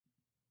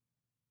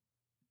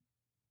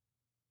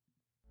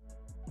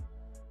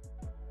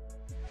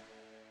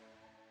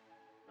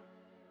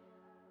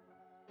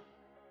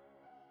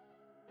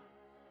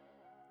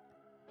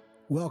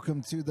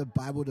Welcome to the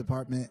Bible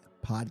Department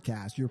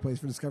Podcast, your place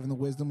for discovering the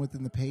wisdom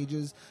within the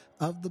pages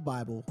of the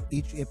Bible.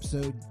 Each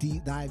episode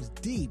dives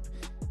deep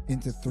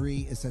into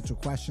 3 essential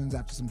questions.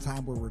 After some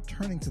time, we're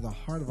returning to the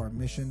heart of our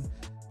mission,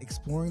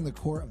 exploring the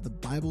core of the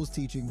Bible's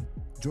teaching.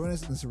 Join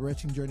us in this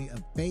enriching journey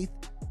of faith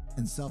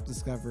and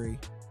self-discovery.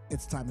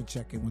 It's time to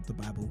check in with the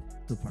Bible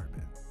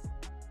Department.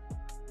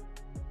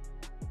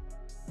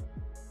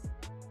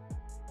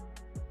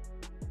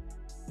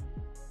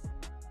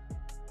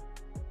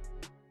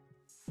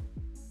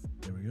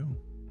 There we go.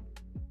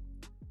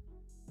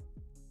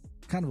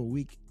 Kind of a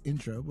weak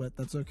intro, but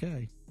that's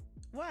okay.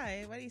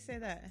 Why? Why do you say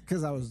that?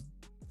 Because I was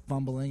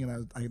fumbling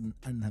and I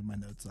didn't have my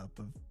notes up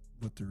of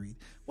what to read.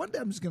 One day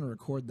I'm just going to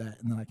record that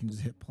and then I can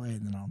just hit play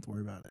and then I don't have to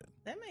worry about it.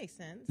 That makes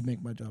sense. To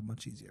make my job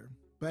much easier.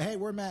 But hey,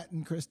 we're Matt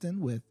and Kristen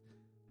with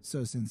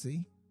So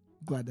Cincy.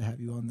 Glad to have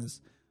you on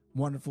this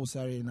wonderful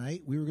Saturday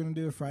night. We were going to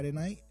do a Friday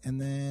night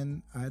and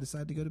then I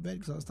decided to go to bed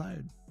because I was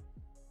tired.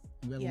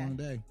 We had a long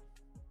day.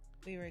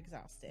 We were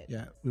exhausted.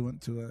 Yeah, we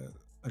went to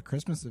a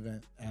Christmas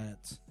event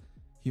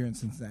here in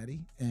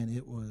Cincinnati, and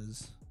it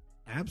was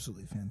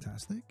absolutely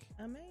fantastic.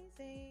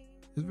 Amazing.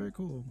 It was very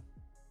cool.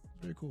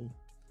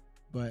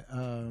 But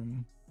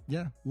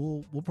yeah,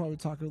 we'll probably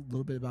talk a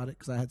little bit about it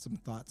because I had some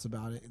thoughts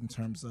about it in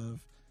terms of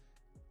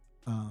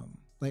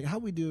like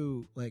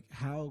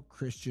how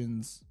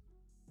Christians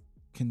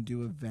can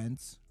do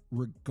events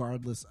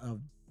regardless of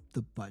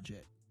the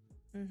budget.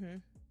 Mm-hmm.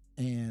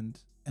 And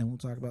we'll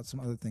talk about some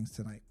other things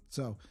tonight.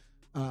 So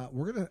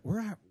we'll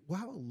have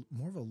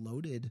more of a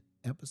loaded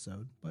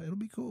episode, but it'll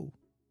be cool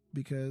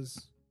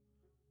because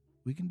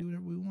we can do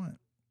whatever we want.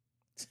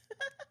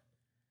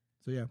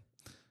 So yeah.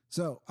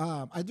 So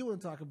I do want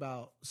to talk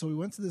about. So we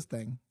went to this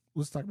thing.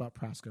 Let's talk about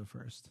Prasco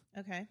first.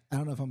 Okay. I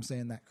don't know if I'm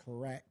saying that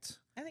correct.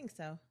 I think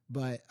so.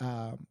 But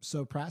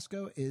so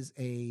Prasco is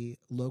a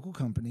local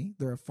company.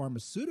 They're a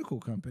pharmaceutical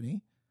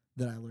company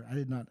that I learned. I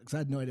did not because I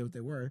had no idea what they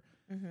were.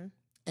 Mm-hmm.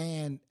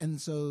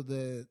 And so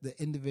the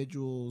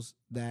individuals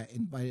that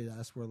invited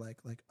us were like,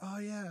 oh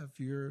yeah, if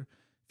you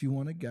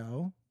want to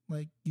go,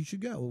 like you should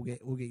go. We'll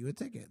get you a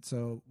ticket.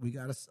 So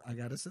I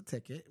got us a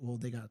ticket. Well,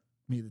 they got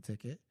me the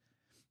ticket,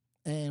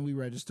 and we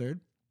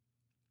registered,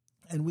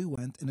 and we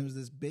went, and it was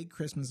this big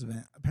Christmas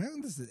event.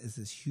 Apparently, this is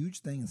this huge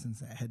thing in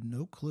Cincinnati. I had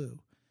no clue.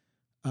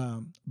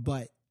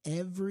 But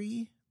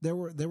there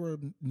were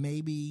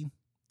maybe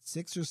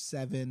 6 or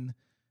 7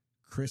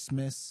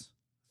 Christmas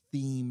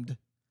themed.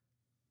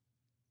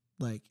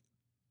 Like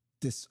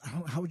this,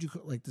 how would you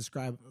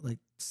describe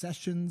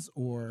sessions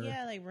or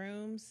like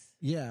rooms?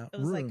 Yeah, it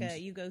was rooms.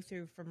 Like you go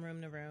through from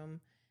room to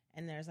room,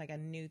 and there's like a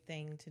new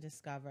thing to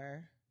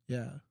discover.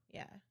 Yeah.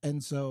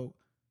 And so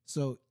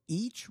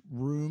each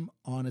room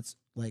on its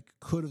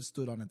could have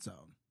stood on its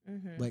own,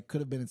 mm-hmm.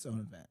 Could have been its own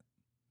event,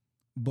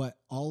 but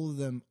all of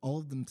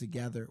them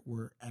together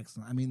were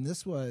excellent. I mean,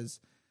 this was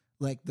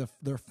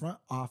their front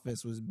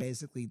office was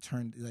basically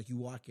turned you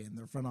walk in,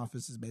 their front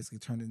office is basically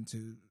turned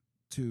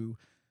into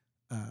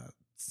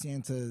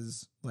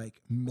Santa's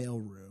mail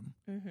room,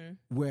 mm-hmm.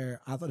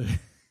 where I thought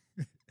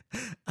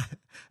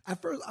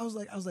at first I was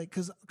like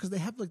because they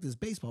have this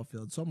baseball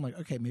field, so I'm like,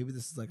 okay, maybe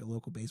this is a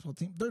local baseball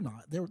team. They're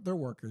not. They're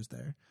workers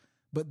there,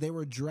 but they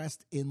were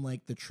dressed in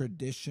the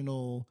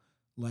traditional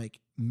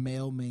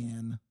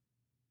mailman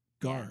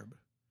garb.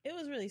 Yeah. It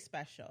was really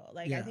special.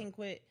 I think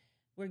what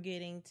we're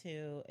getting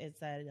to is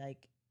that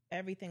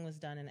everything was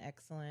done in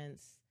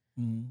excellence.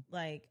 Mm-hmm.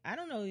 I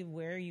don't know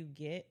where you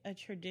get a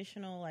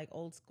traditional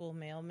old school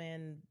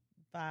mailman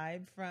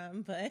vibe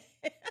from, but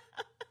I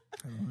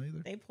don't know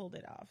either. They pulled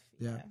it off.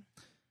 Yeah.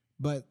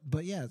 But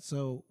yeah,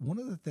 so one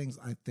of the things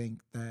I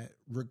think that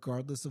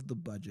regardless of the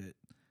budget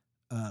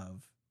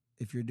of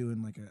if you're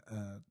doing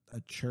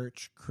a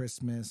church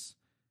Christmas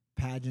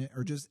pageant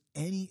or just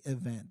any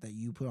event that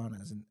you put on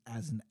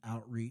as an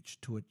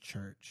outreach to a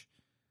church,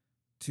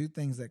 2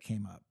 things that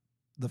came up.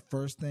 The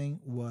first thing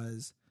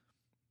was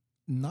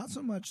not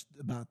so much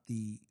about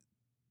the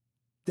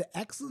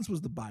excellence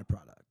was the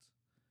byproduct.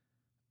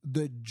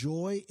 The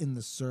joy in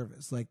the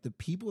service, the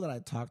people that I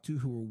talked to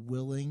who were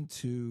willing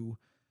to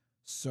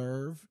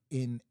serve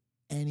in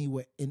any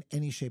way, in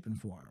any shape and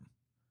form,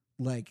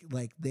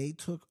 they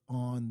took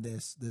on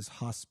this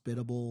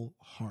hospitable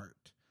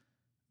heart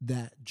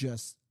that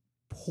just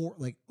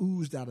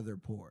oozed out of their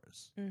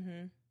pores.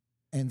 Mm-hmm.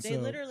 And they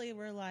literally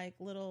were like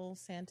little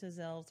Santa's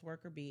elves,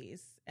 worker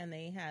bees, and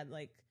they had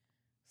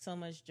so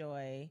much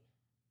joy.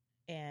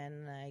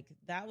 And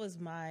that was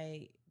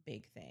my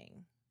big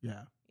thing.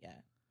 Yeah.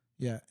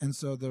 And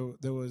so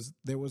there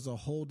was a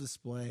whole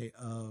display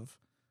of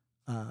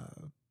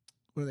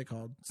what are they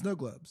called? Snow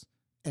globes.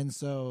 And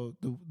so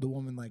the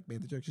woman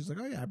made the joke. She's like,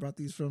 oh yeah, I brought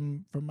these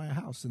from my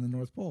house in the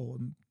North Pole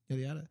and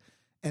yada yada.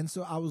 And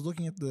so I was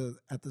looking at the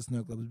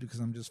snow globes because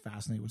I'm just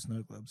fascinated with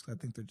snow globes because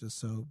I think they're just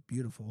so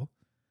beautiful.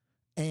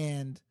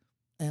 And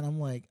I'm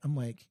like,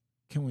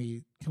 can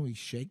we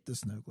shake the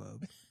snow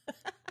globe?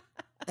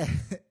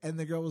 And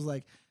the girl was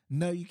like,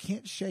 no, you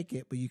can't shake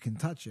it, but you can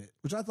touch it,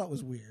 which I thought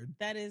was weird.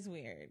 That is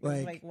weird.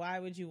 Why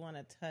would you want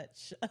to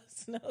touch a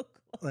snow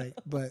globe?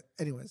 But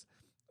anyways,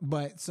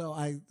 But so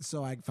I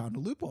found a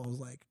loophole. I was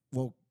like,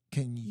 well,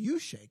 can you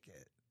shake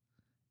it?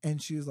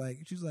 And she's like,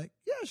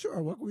 yeah,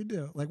 sure. What can we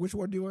do? Like, which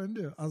one do you want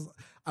to do?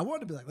 I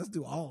wanted to be like, let's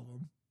do all of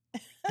them.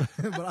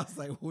 But I was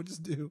like, we'll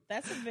just do.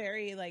 That's a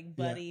very like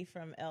Buddy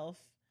from Elf.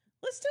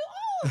 Let's do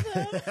all of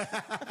them.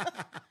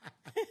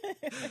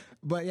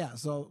 But yeah,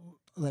 so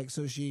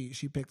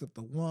she picked up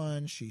the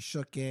one, she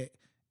shook it,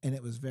 and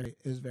it was very,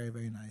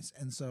 very nice.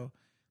 And so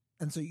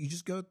you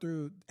just go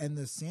through, and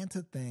the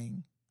Santa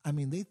thing, I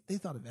mean, they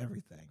thought of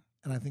everything.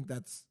 And I think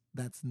that's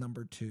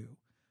number 2.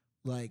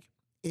 Like,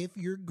 if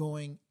you're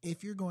going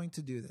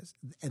to do this,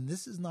 and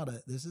this is not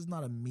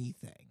a me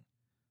thing.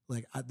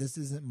 Like, this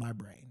isn't my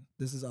brain.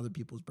 This is other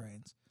people's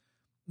brains.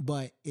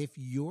 But if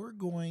you're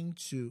going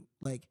to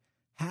like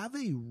have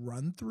a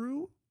run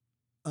through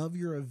of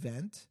your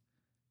event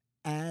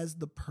as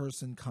the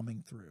person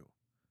coming through,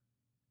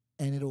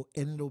 and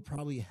it'll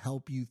probably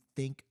help you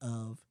think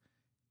of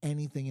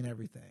anything and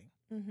everything.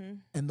 Mm-hmm.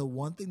 And the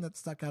one thing that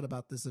stuck out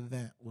about this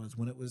event was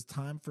when it was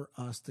time for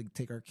us to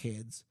take our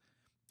kids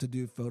to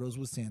do photos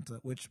with Santa,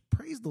 which,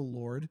 praise the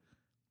Lord,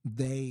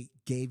 they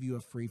gave you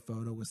a free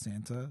photo with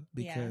Santa,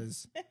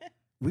 because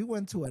we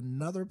went to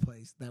another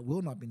place that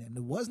will not be named.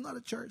 It was not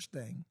a church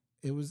thing.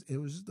 It was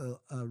just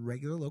a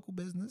regular local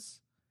business.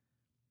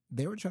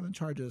 They were trying to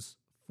charge us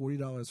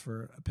 $40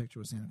 for a picture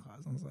with Santa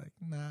Claus. I was like,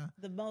 nah.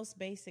 The most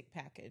basic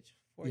package,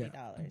 $40.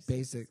 Yeah,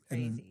 basic,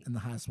 and the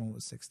highest one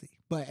was $60.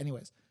 But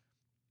anyways,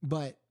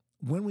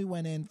 when we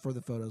went in for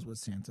the photos with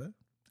Santa,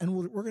 and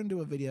we're going to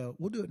do a video.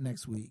 We'll do it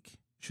next week.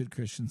 Should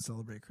Christians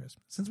celebrate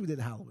Christmas? Since we did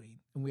Halloween,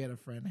 and we had a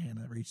friend,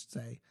 Hannah, reach to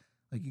say,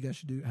 like, you guys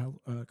should do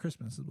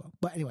Christmas as well.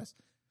 But anyways,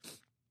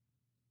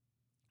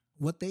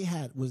 what they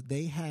had was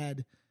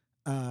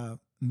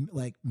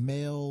like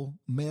mail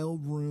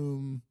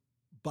room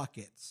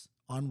buckets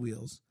on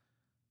wheels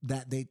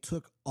that they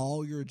took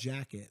all your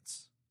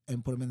jackets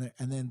and put them in there,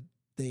 and then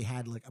they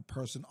had like a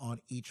person on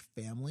each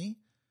family.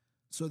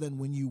 So then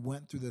when you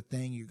went through the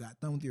thing, you got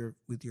done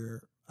with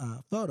your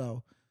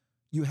photo,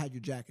 you had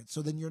your jacket.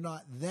 So then you're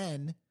not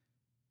then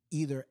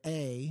either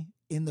A,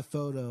 in the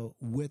photo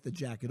with the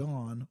jacket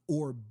on,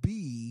 or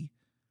B,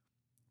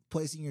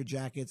 placing your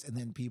jackets and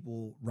then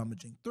people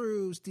rummaging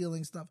through,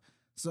 stealing stuff.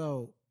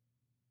 So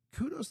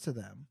kudos to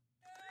them.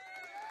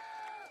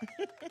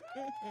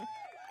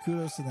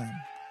 Kudos to them.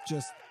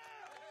 Just,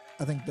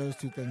 I think those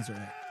 2 things are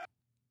it.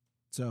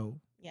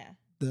 So yeah,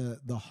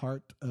 the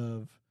heart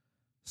of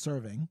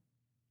serving,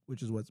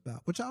 which is what it's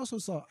about. Which I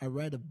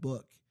read a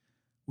book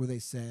where they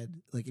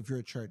said, like, if you're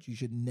a church, you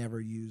should never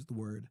use the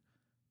word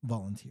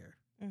volunteer,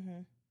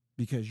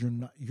 because you're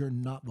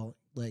not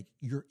like,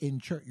 you're in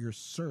church, you're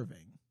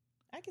serving.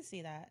 I can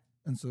see that.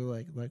 And so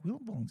like we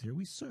don't volunteer,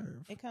 we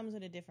serve. It comes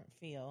with a different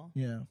feel.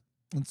 Yeah.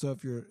 And so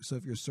if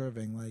you're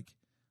serving,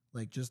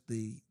 like just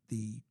the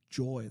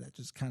joy that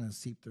just kind of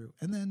seep through,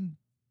 and then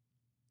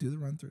do the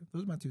run through.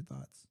 Those are my 2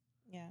 thoughts.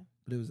 Yeah.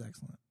 But it was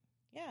excellent.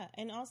 Yeah.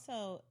 And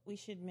also we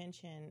should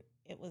mention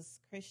it was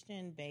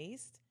Christian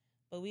based,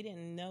 but we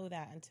didn't know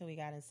that until we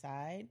got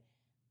inside.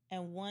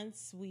 And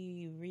once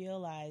we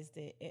realized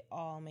it, it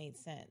all made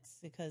sense,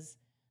 because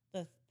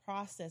the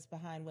process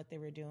behind what they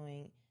were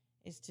doing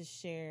is to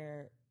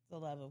share the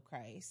love of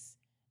Christ.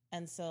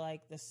 And so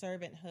like the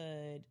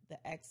servanthood, the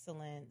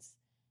excellence,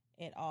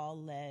 it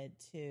all led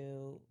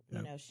to,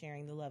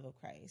 sharing the love of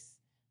Christ,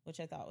 which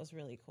I thought was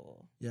really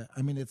cool. Yeah.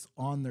 I mean, it's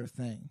on their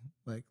thing,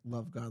 like,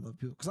 love God, love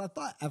people. Because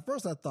at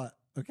first I thought,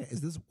 okay,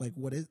 is this like,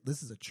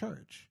 this is a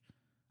church?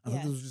 I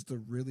thought this was just a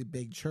really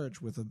big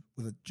church with a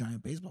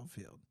giant baseball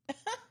field.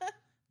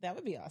 That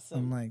would be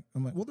awesome.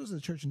 I'm like, well, there's a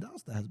church in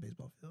Dallas that has a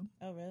baseball field.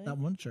 Oh, really? That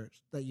one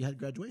church that you had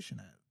graduation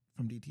at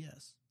from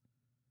DTS.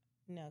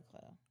 No clue.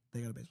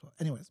 They got a baseball.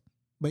 Anyways,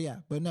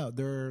 but no,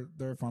 they're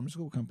a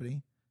pharmaceutical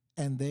company,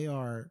 and they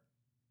are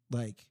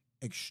like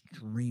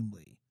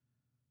extremely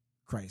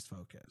Christ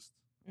focused.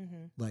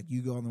 Mm-hmm. Like,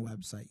 you go on the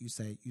website, you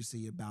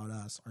see about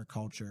us, our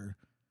culture,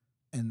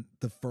 and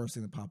the first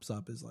thing that pops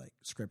up is like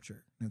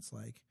scripture. And it's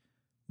like,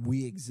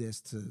 we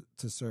exist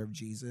to serve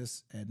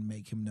Jesus and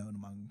make him known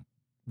among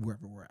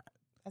wherever we're at.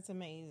 That's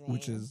amazing.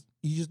 Which is,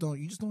 you just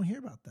don't hear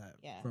about that.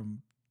 Yeah.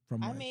 From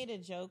I made a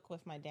joke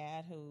with my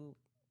dad, who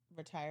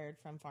retired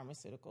from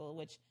pharmaceutical,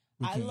 which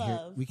we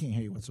can't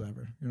hear you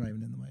whatsoever. You're not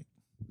even in the mic.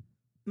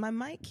 My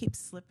mic keeps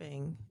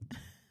slipping.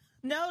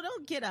 No,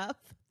 don't get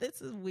up.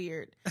 This is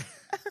weird.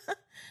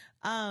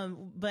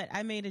 But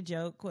I made a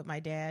joke with my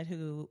dad,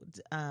 who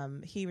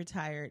he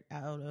retired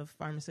out of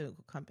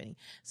pharmaceutical company.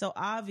 So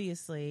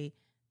obviously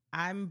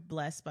I'm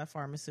blessed by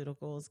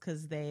pharmaceuticals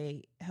because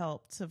they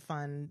help to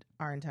fund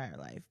our entire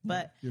life.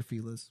 But your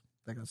feelers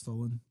that got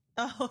stolen.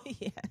 Oh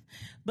yeah.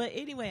 But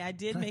anyway, I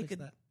did make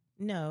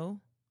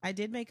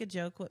a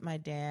joke with my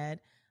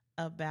dad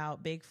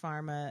about big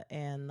pharma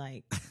and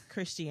like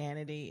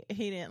Christianity.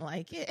 He didn't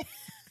like it.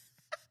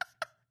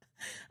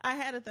 I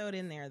had to throw it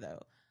in there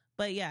though.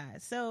 But yeah,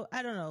 so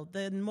I don't know.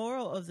 The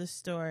moral of the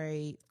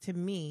story to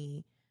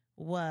me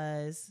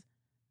was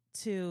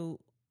to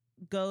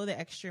go the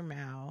extra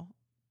mile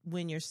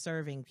when you're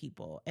serving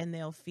people, and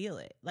they'll feel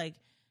it. Like,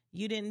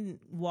 you didn't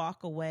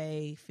walk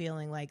away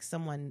feeling like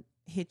someone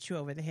hit you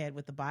over the head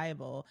with the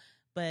Bible,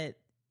 but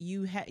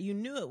you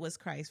knew it was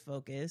Christ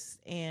focused,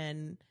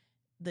 and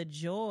the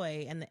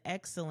joy and the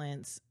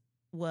excellence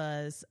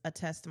was a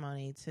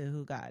testimony to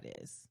who God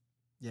is.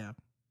 Yeah.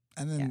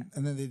 And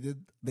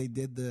then they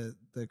did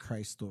the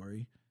Christ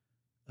story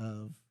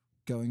of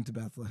going to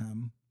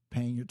Bethlehem,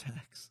 paying your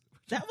tax.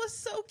 That was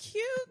so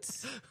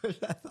cute. Which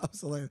I thought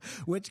was hilarious.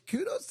 Which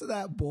kudos to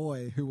that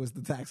boy who was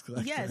the tax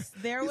collector. Yes,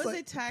 there was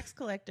a tax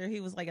collector. He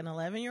was like an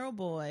 11-year-old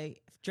boy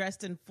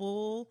dressed in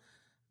full,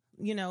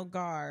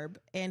 garb,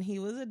 and he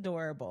was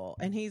adorable.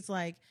 And he's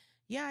like,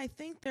 yeah, I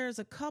think there's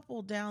a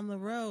couple down the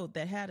road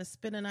that had to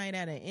spend a night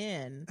at an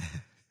inn.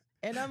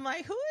 And I'm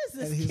like, who is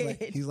this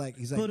kid? He's like,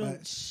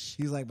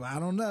 but I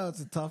don't know. It's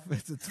a tough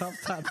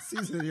time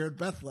season here in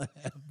Bethlehem,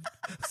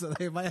 so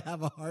they might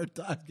have a hard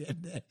time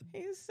getting in.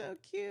 He's so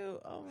cute.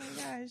 Oh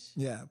my gosh.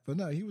 Yeah, but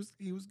no, he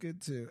was good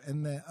too.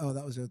 And then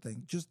that was the other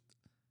thing, just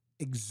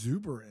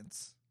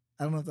exuberance.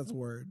 I don't know if that's a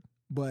word,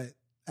 but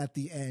at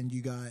the end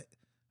you got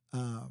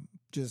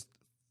just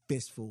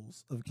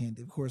fistfuls of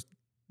candy. Of course,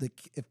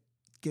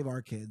 give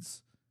our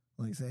kids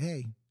say,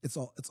 hey, it's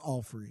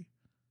all free.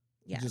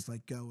 Yeah, you just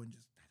go and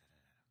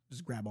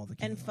just grab all the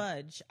candy. And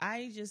fudge.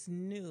 I just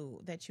knew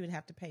that you would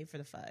have to pay for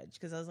the fudge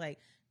because I was like,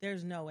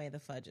 there's no way the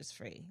fudge is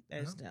free.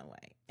 There's no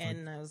way.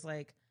 And I was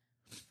like,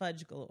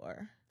 fudge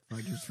galore.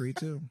 Fudge is free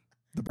too.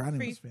 The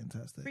brownie was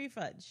fantastic. Free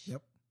fudge.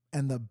 Yep.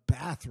 And the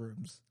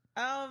bathrooms.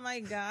 Oh my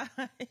gosh.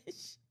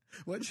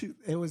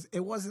 It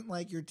wasn't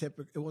like your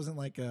typical, it wasn't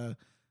like a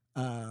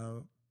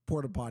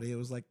porta potty. It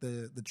was like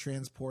the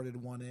transported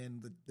one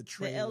in the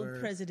trailer. The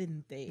El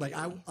Presidente.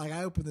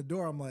 I opened the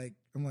door. I'm like,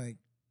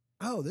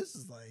 oh, this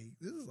is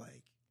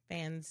like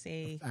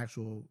fancy.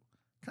 Actual.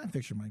 Can I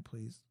fix your mic,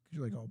 please?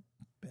 Because you're all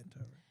bent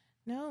over.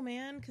 No,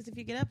 man. Because if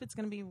you get up, it's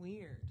gonna be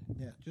weird.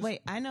 Yeah.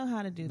 Wait, I know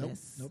how to do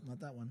this. Nope, not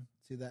that one.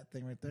 See that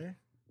thing right there?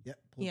 Yep.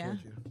 Pull it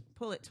towards you.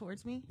 Pull it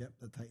towards me. Yep.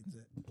 That tightens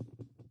it.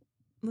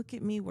 Look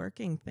at me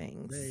working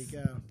things. There you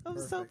go. I'm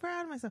so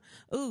proud of myself.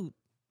 Ooh.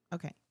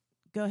 Okay.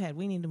 Go ahead.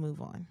 We need to move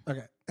on.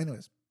 Okay.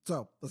 Anyways,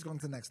 so let's go on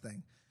to the next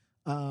thing.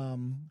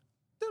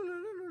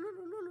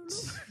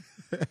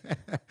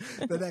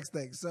 The next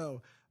thing.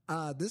 So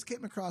this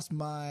came across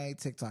my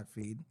TikTok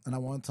feed, and I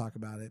want to talk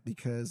about it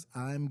because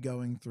I'm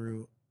going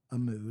through a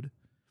mood,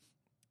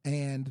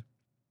 and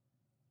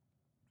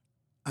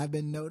I've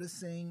been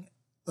noticing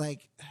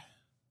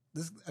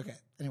this. Okay.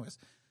 Anyways,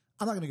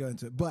 I'm not going to go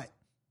into it, but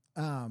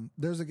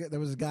there was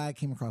a guy that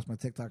came across my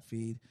TikTok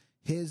feed.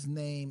 His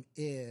name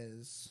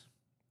is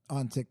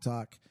on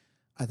TikTok,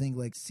 I think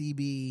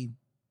CB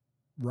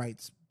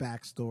Writes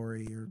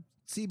Backstory or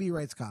CB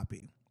Writes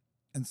Copy.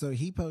 And so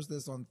he posted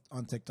this on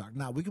TikTok.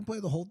 Now, we can play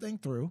the whole thing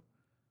through,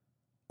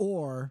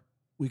 or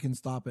we can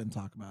stop it and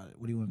talk about it.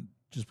 What do you want?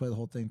 Just play the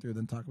whole thing through,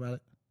 then talk about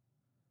it?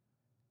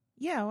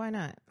 Yeah, why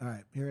not? All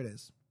right, here it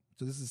is.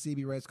 So this is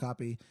CB Writes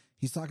Copy.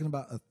 He's talking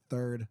about a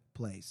third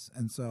place.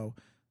 And so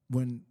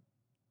when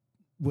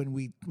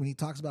he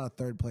talks about a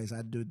third place, I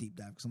had to do a deep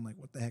dive because I'm like,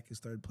 what the heck is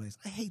third place?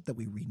 I hate that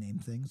we rename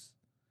things.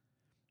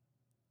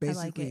 Basically,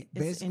 I like it.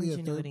 Basically, a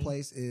third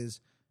place is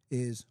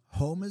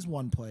home is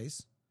one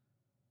place,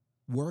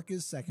 work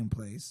is second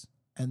place,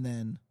 and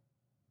then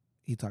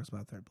he talks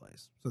about third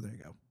place. So there you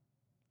go.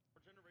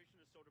 Our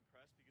generation is so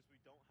depressed because we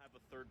don't have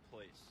a third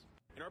place.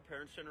 In our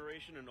parents'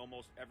 generation and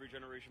almost every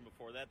generation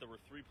before that, there were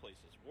three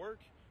places: work,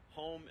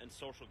 home, and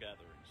social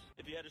gatherings.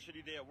 If you had a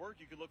shitty day at work,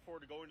 you could look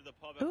forward to going to the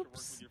pub after work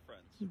with your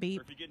friends. Beep.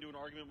 Or if you get into an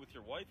argument with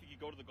your wife, you could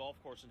go to the golf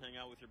course and hang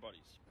out with your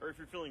buddies. Or if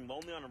you're feeling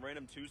lonely on a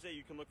random Tuesday,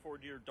 you can look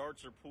forward to your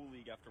darts or pool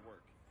league after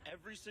work.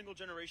 Every single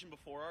generation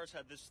before ours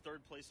had this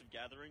third place of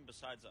gathering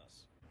besides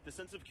us. The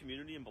sense of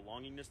community and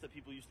belongingness that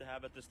people used to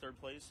have at this third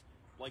place,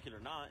 like it or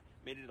not,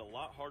 made it a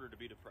lot harder to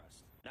be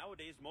depressed.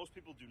 Nowadays, most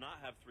people do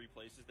not have three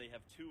places. They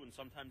have two and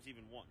sometimes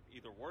even one.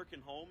 Either work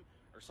and home,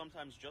 or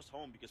sometimes just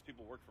home because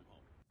people work from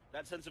home.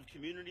 That sense of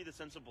community, the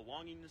sense of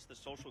belongingness, the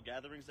social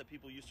gatherings that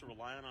people used to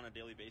rely on a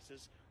daily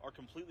basis are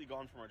completely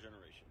gone from our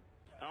generation.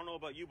 I don't know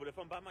about you, but if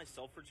I'm by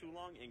myself for too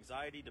long,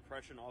 anxiety,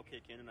 depression all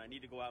kick in, and I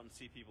need to go out and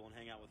see people and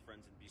hang out with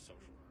friends and be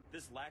social.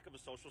 This lack of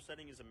a social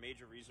setting is a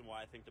major reason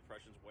why I think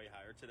depression's way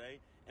higher today,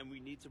 and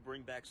we need to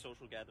bring back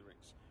social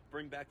gatherings.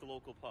 Bring back the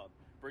local pub.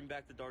 Bring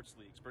back the darts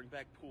leagues. Bring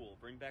back pool.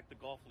 Bring back the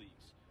golf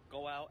leagues.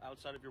 Go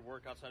outside of your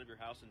work, outside of your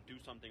house, and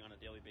do something on a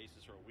daily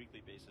basis or a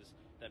weekly basis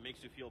that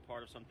makes you feel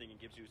part of something and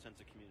gives you a sense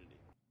of community.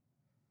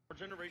 Our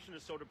generation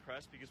is so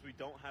depressed because we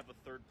don't have a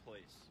third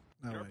place.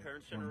 In our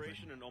parents'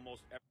 generation and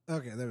almost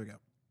Okay, there we go.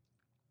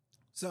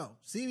 So,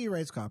 CB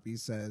Writes Copy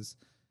says,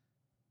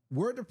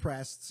 we're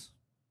depressed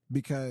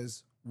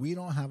because we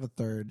don't have a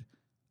third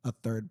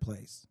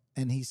place.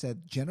 And he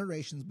said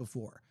generations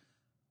before.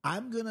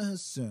 I'm going to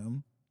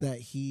assume that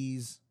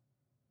he's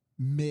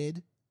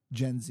mid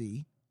Gen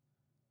Z,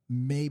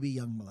 maybe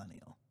young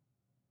millennial.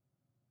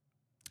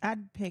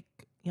 I'd pick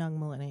young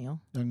millennial.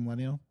 Young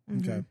millennial?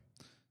 Mm-hmm. Okay.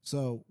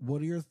 So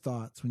what are your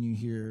thoughts when you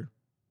hear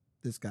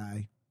this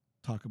guy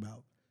talk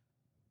about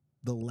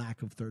the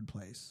lack of third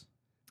place?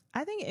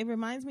 I think it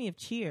reminds me of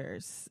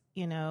Cheers,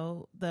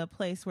 the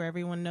place where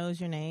everyone knows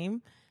your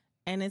name.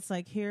 And it's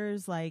like,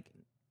 here's like,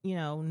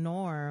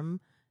 Norm.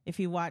 If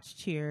you watch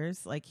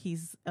Cheers, like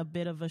he's a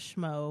bit of a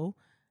schmo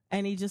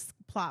and he just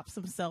plops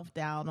himself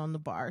down on the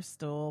bar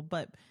stool,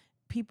 but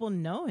people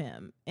know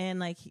him. And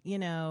like,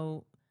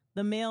 was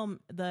the mailman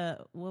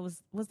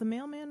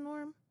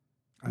Norm?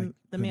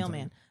 The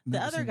mailman. The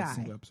other guy.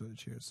 Single episode of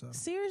Cheers, so.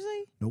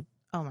 Seriously? Nope.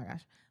 Oh my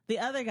gosh. The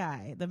other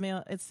guy,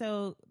 it's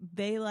so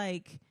they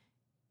like,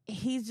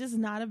 he's just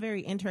not a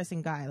very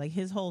interesting guy. Like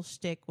his whole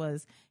shtick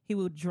was he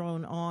would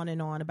drone on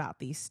and on about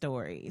these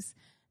stories.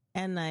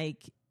 And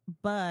like,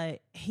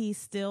 but he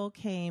still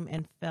came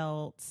and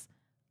felt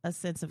a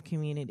sense of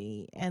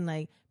community, and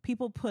like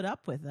people put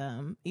up with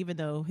him even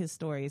though his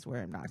stories were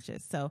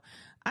obnoxious. So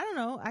I don't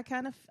know.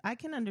 I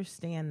can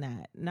understand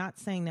that. Not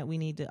saying that we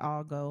need to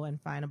all go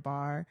and find a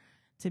bar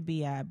to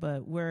be at,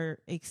 but we're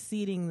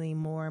exceedingly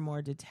more and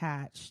more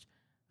detached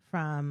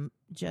from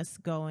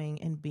just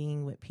going and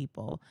being with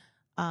people.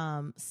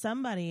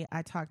 Somebody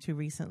I talked to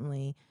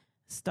recently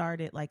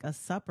started like a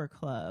supper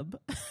club,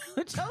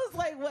 which I was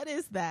like, what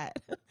is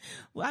that?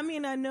 Well, I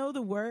mean, I know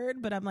the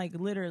word, but I'm like,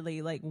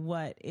 literally, like,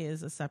 what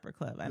is a supper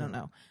club? I don't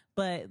know.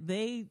 But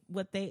they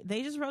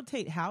just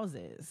rotate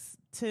houses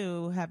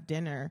to have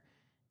dinner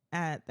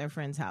at their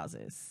friends'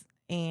 houses,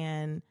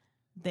 and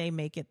they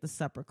make it the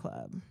supper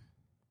club.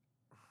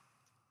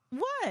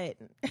 What?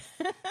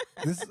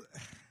 This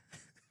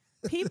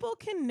People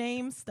can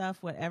name stuff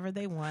whatever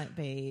they want,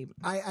 babe.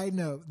 I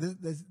know.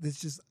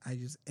 It's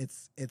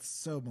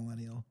so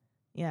millennial.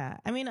 Yeah.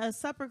 I mean, a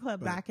supper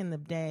club back in the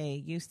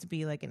day used to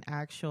be like an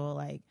actual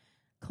like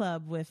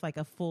club with like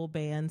a full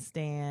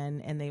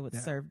bandstand, and they would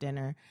serve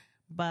dinner.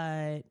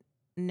 But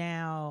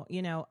now,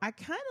 I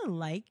kind of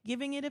like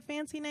giving it a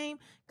fancy name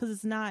because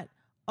it's not,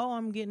 oh,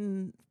 I'm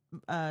getting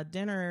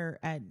dinner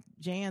at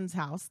Jan's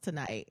house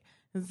tonight.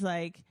 It's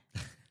like,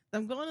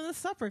 I'm going to the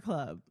supper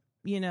club,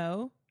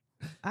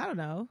 I don't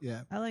know.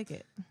 Yeah. I like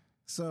it.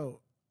 So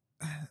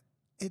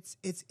it's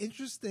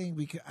interesting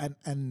because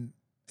and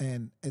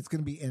it's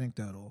going to be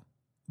anecdotal,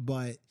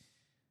 but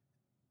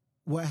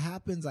what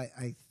happens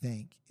I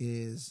think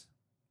is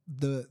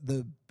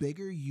the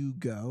bigger you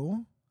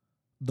go,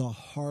 the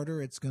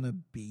harder it's going to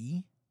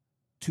be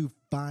to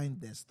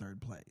find this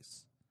third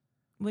place.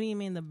 What do you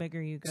mean the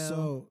bigger you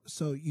go?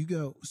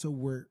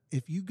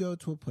 If you go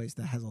to a place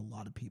that has a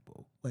lot of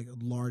people, like a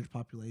large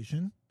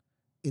population,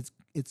 it's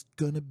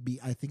going to be,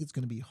 I think it's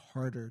going to be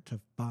harder to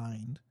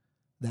find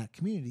that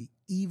community,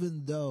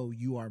 even though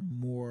you are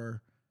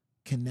more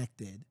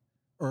connected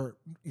or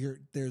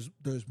there's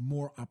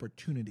more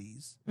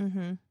opportunities.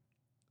 Mm-hmm.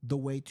 The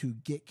way to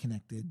get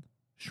connected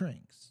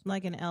shrinks.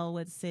 Like in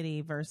Elwood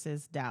City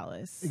versus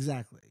Dallas.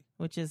 Exactly.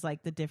 Which is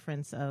like the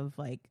difference of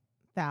like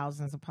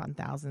thousands upon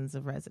thousands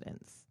of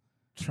residents.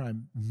 Try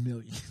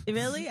millions.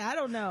 Really? I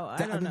don't know. I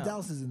don't know.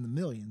 Dallas is in the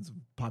millions of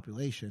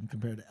population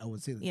compared to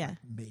Elwood City. Yeah. Like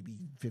maybe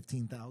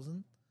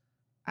 15,000.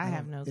 I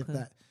have no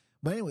clue.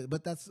 But anyway,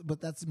 but that's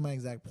my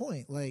exact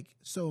point. Like,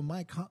 so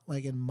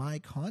in my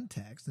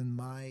context, in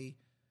my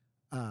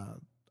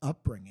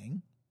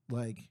upbringing,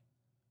 like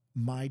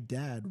my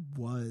dad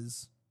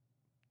was,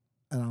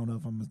 and I don't know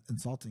if I'm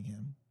insulting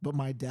him, but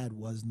my dad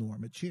was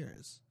Norm at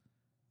Cheers.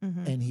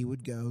 Mm-hmm. And he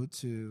would go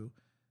to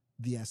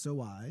the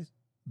SOI,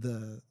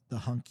 the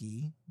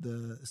Hunky,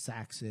 the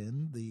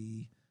Saxon,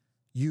 the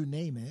you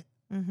name it,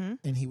 mm-hmm.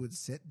 and he would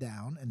sit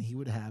down and he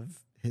would have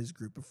his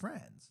group of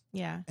friends.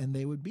 Yeah. And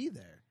they would be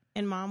there.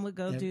 And mom would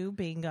go do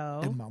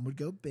bingo. And mom would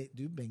go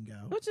do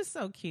bingo. Which is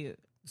so cute.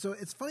 So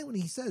it's funny when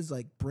he says,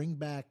 like, bring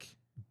back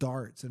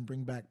darts and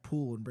bring back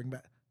pool and bring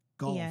back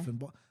golf and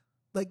ball.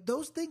 Like,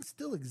 those things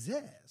still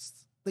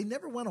exist. They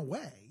never went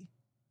away.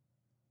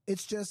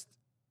 It's just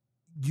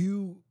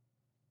you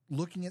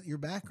looking at your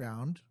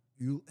background,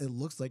 it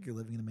looks like you're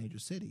living in a major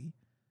city.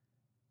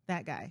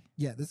 That guy.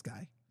 Yeah, this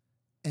guy.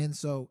 And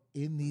so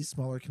in these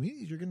smaller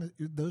communities,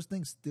 those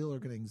things still are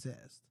going to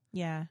exist.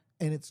 Yeah.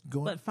 And it's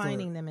going, but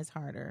finding them is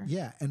harder.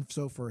 Yeah. And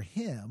so for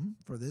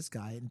this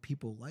guy and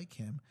people like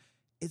him,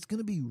 it's going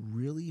to be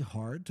really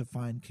hard to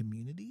find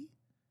community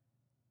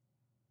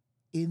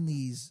in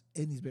these,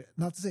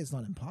 not to say it's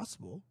not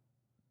impossible,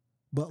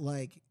 but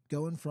like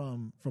going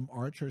from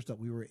our church that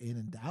we were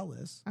in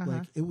Dallas,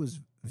 like it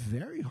was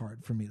very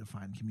hard for me to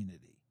find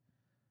community.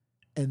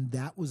 And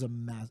that was a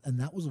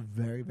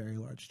very, very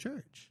large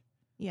church.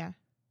 Yeah.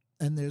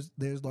 And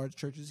there's large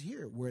churches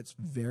here where it's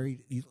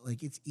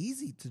like it's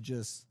easy to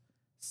just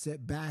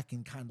sit back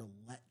and kind of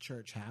let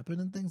church happen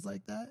and things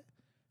like that,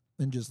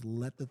 and just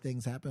let the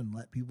things happen.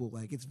 Let people,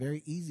 like, it's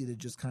very easy to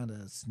just kind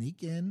of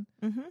sneak in,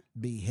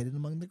 be hidden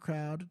among the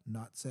crowd,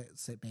 not say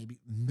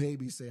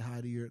maybe say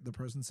hi to the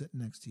person sitting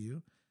next to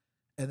you,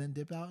 and then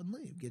dip out and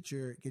leave. Get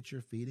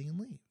your feeding and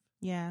leave.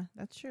 Yeah,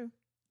 that's true.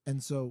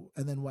 And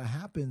then what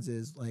happens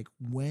is, like,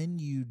 when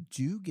you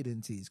do get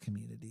into these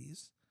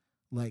communities,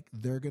 like,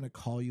 they're going to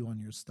call you on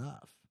your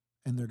stuff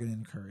and they're going to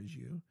encourage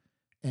you.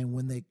 And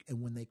when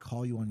they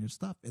call you on your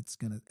stuff, it's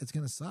going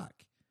to suck.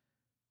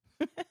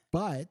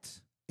 But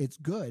it's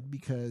good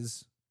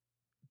because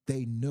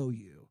they know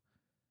you.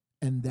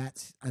 And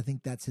I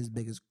think that's his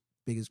biggest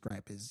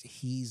gripe is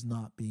he's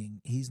not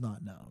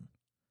known.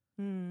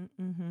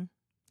 Mm-hmm.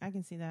 I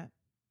can see that.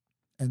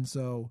 And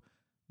so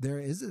there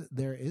is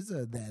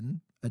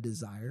then a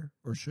desire,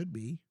 or should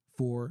be,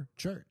 for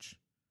church,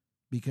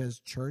 because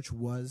church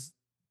was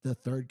the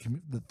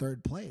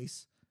third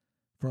place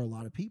for a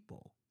lot of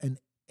people. And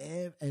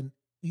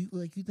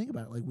you think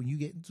about it, like when you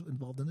get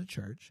involved in a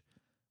church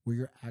where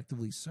you're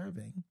actively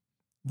serving,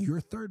 your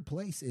third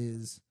place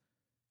is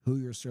who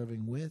you're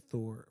serving with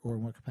or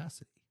in what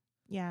capacity.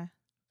 Yeah.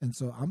 And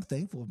so I'm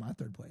thankful of my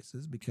third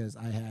places, because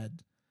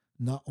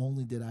not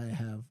only did I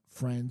have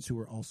friends who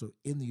were also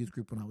in the youth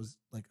group when I was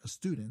like a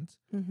student,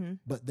 mm-hmm.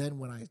 but then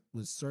when I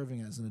was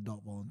serving as an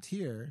adult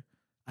volunteer,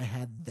 I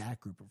had that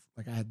group of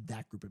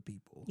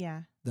people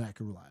that I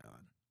could rely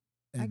on.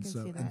 And I can see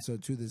that. And so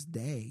to this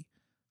day,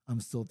 I'm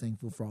still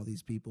thankful for all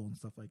these people and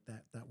stuff like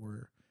that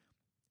were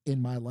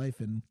in my life,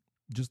 and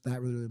just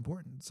that really, really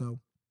important. So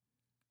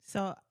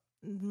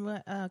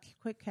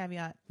quick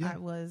caveat. Yeah. I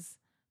was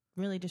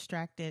really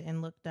distracted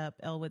and looked up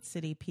Elwood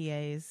City,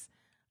 PA's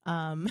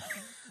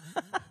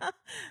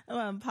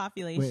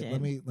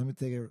population. Wait, let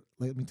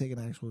me take an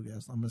actual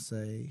guess. I'm gonna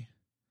say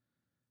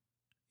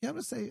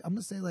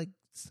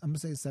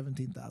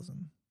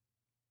 17,000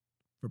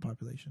 for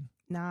population.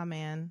 Nah,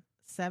 man,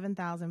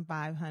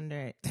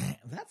 7,500. Damn,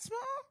 that's small.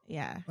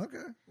 Yeah.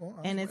 Okay. Well,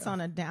 and it's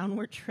on a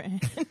downward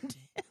trend,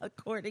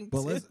 according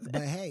to.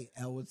 But hey,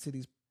 Elwood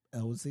City's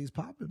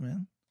popping,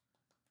 man.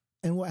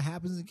 And what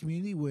happens in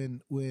community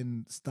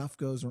when stuff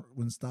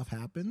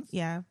happens?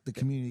 Yeah, the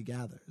community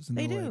gathers. And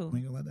they do. Like,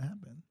 we gonna let that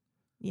happen.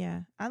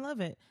 Yeah, I love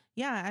it.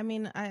 Yeah, I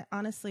mean, I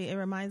honestly, it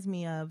reminds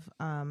me of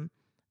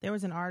there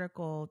was an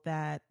article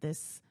that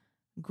this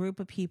group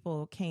of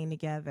people came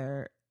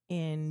together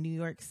in New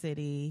York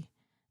City,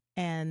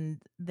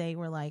 and they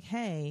were like,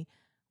 "Hey,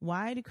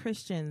 why do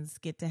Christians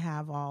get to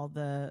have all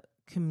the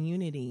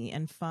community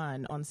and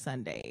fun on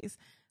Sundays?"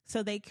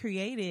 So they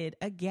created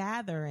a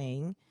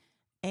gathering.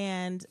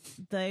 And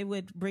they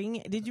would bring.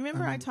 Did you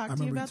remember I talked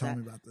to you about that?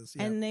 Me about this.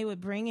 Yeah. And they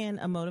would bring in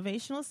a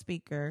motivational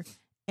speaker,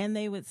 and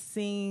they would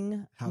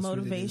sing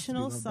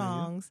motivational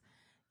songs.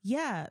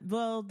 Yeah,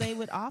 well, they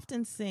would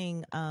often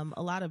sing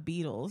a lot of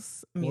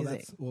Beatles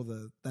music.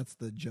 That's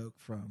the joke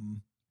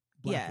from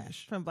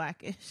Blackish. Yeah, from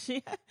Blackish.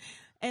 Yeah.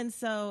 And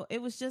so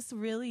it was just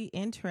really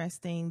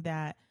interesting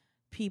that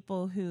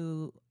people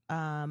who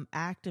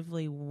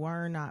actively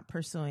were not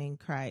pursuing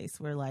Christ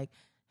were like,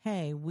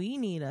 hey, we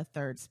need a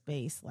third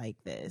space like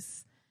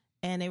this.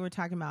 And they were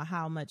talking about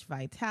how much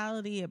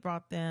vitality it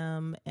brought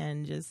them,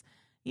 and just,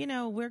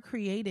 we're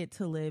created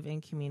to live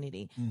in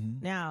community.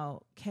 Mm-hmm.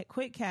 Now,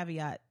 quick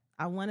caveat.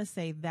 I want to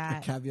say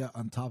that. A caveat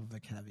on top of a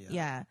caveat.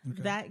 Yeah.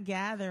 Okay. That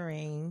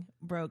gathering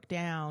broke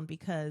down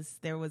because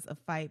there was a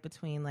fight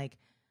between like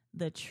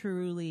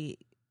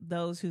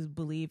those who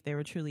believed they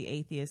were truly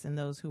atheists and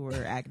those who were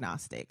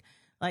agnostic.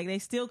 Like they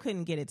still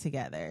couldn't get it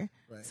together.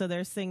 Right. So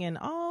they're singing,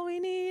 all we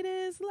need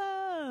is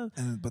love.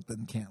 But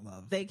then can't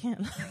love. They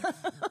can't love.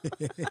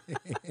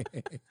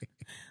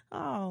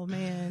 Oh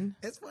man.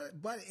 It's funny,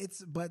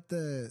 but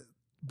the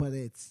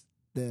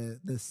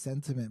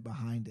sentiment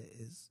behind it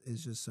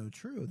is just so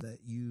true, that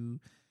you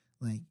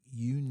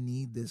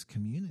need this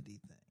community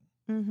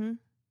thing. Mm-hmm.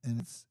 And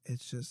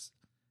it's just,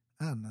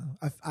 I don't know.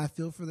 I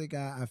feel for the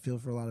guy. I feel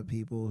for a lot of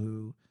people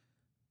who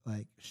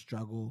like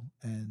struggle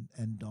and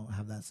don't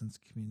have that sense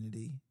of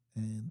community,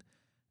 and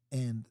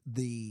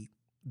the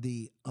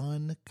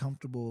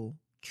uncomfortable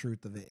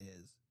truth of it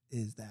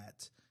is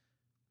that,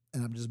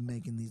 and I'm just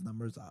making these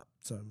numbers up,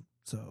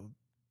 so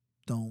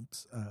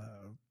don't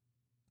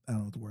I don't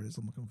know what the word is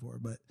I'm looking for,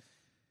 but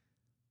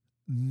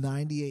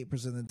 98%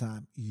 of the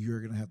time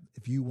you're gonna have,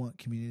 if you want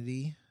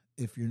community,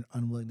 if you're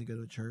unwilling to go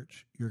to a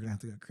church, you're gonna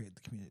have to go create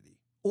the community.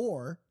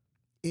 Or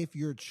if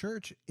your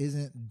church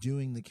isn't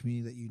doing the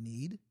community that you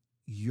need,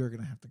 you're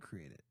gonna have to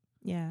create it.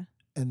 Yeah.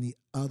 And the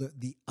other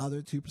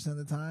 2% of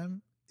the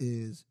time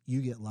is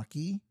you get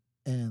lucky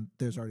and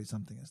there's already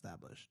something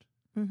established.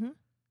 Mm-hmm.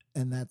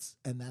 And that's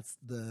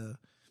the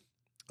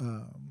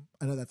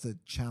I know that's a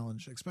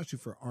challenge, especially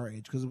for our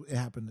age, because it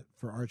happened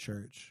for our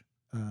church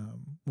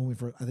when we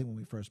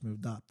first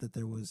moved up, that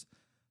there was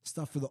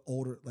stuff for the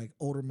older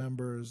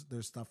members,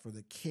 there's stuff for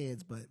the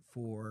kids, but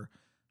for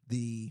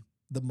the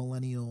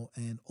millennial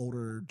and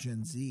older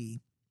Gen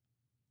Z,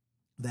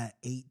 that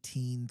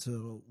 18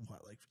 to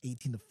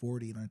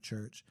 40 in our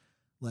church,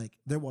 like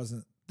there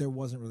wasn't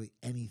really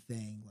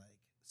anything like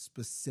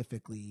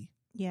specifically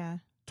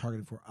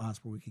targeted for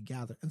us where we could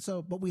gather. And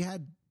so, but we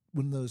had,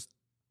 when those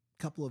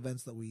couple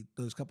things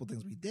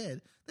we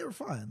did, they were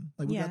fun.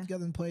 Like we got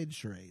together and played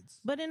charades.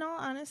 But in all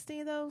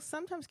honesty though,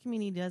 sometimes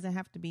community doesn't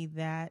have to be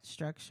that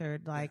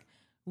structured. Like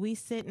we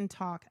sit and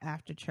talk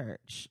after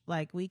church.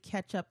 Like we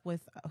catch up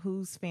with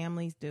whose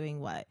family's doing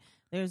what.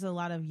 There's a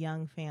lot of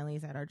young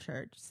families at our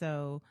church.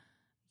 So,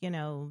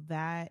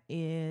 that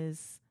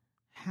is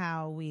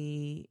how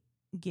we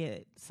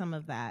get some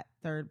of that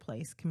third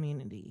place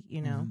community,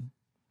 Mm-hmm.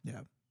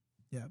 Yeah.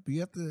 Yeah. But you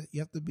have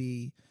to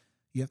be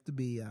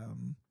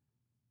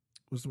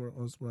was what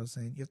I was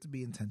saying. You have to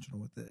be intentional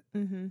with it.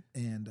 Mm-hmm.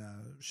 And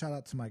shout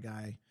out to my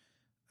guy,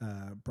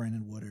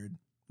 Brandon Woodard.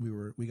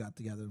 We got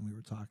together and we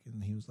were talking,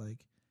 and he was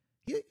like,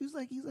 he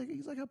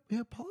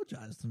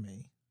apologized to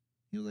me.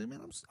 He was like,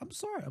 man, I'm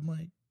sorry. I'm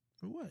like,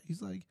 for what?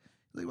 He's like,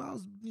 well, I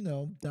was,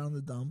 down in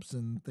the dumps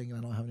and thinking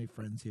I don't have any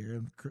friends here.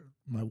 And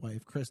my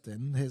wife,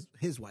 Kristen,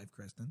 his wife,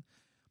 Kristen,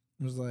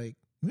 was like,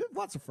 we have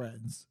lots of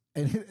friends.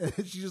 And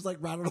she just like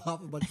rattled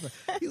off a bunch of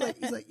friends.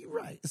 He's like, you're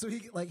right. So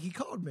he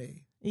called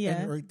me.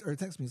 Yeah. Or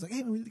texted me. He's like,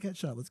 hey, man, we need to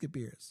catch up. Let's get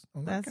beers.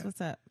 That's okay. What's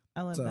up.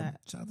 I love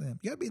that. Shout out to him.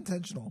 You got to be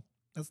intentional.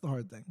 That's the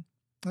hard thing.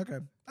 Okay.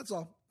 That's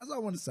all I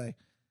want to say.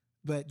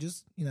 But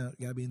just, you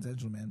got to be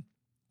intentional, man.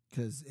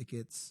 Because it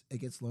gets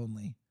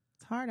lonely.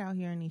 It's hard out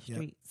here in these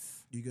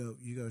streets. You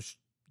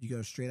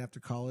go straight after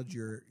college.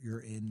 You're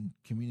in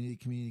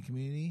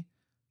community.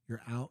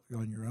 You're out. You're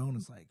on your own.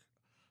 It's like,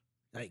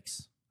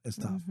 yikes. It's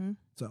tough. Mm-hmm.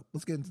 So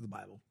let's get into the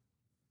Bible.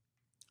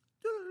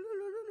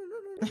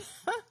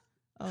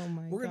 Oh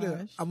my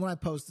gosh! When I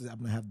post it,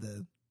 I'll have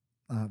the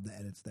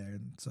edits there,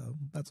 and so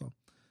that's all.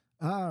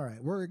 All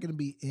right, we're gonna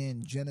be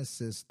in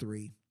Genesis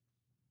 3,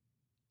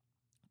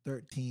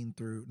 14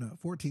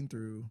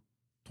 through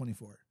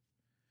 24,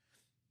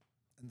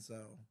 and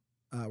so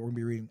we're gonna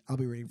be reading. I'll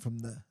be reading from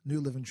the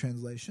New Living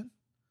Translation.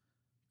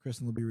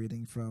 Kristen will be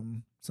reading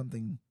from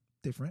something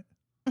different,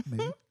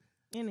 maybe.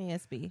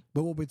 NASB.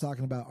 But we'll be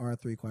talking about our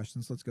 3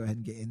 questions. Let's go ahead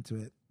and get into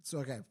it. So,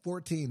 okay,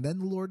 14. Then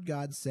the Lord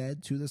God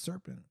said to the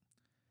serpent,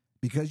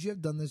 because you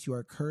have done this, you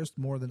are cursed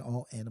more than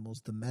all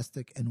animals,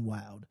 domestic and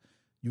wild.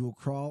 You will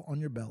crawl on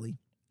your belly,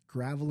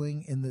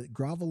 groveling in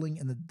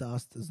the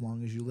dust as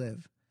long as you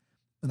live.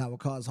 And I will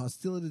cause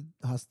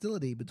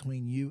hostility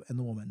between you and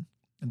the woman,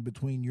 and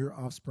between your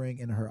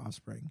offspring and her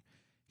offspring.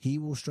 He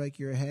will strike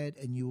your head,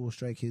 and you will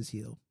strike his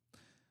heel.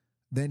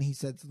 Then he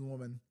said to the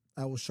woman,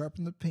 I will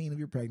sharpen the pain of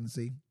your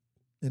pregnancy,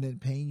 and in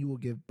pain you will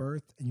give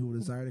birth, and you will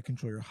desire to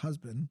control your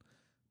husband,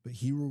 but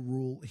he will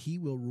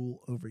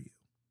rule over you.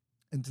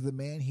 And to the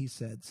man he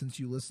said, since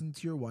you listened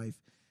to your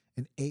wife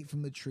and ate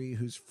from the tree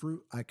whose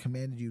fruit I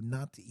commanded you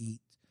not to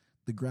eat,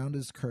 the ground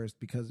is cursed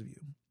because of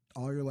you.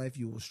 All your life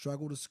you will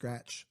struggle to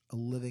scratch a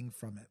living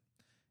from it.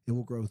 It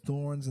will grow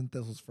thorns and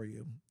thistles for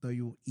you, though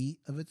you will eat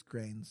of its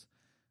grains.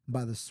 And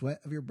by the sweat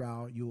of your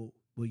brow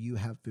will you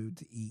have food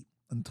to eat,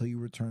 until you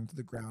return to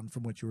the ground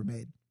from which you were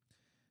made.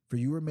 For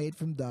you were made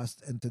from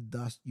dust, and to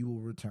dust you will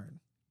return.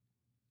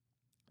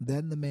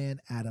 Then the man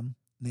Adam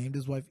named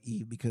his wife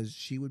Eve, because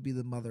she would be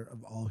the mother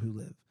of all who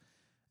live.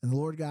 And the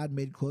Lord God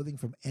made clothing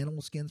from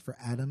animal skins for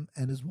Adam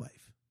and his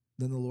wife.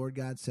 Then the Lord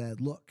God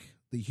said, look,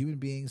 the human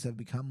beings have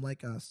become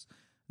like us,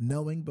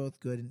 knowing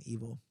both good and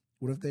evil.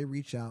 What if they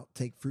reach out,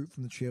 take fruit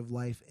from the tree of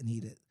life, and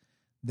eat it?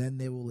 Then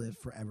they will live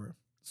forever.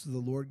 So the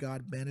Lord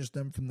God banished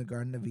them from the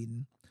Garden of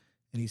Eden,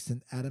 and he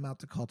sent Adam out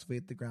to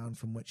cultivate the ground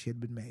from which he had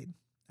been made.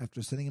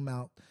 After sending him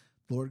out,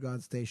 the Lord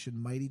God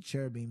stationed mighty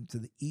cherubim to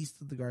the east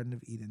of the Garden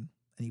of Eden,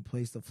 and he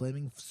placed a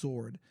flaming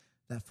sword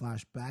that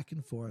flashed back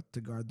and forth to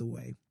guard the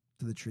way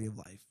to the tree of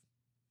life.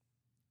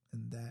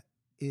 And that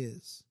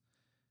is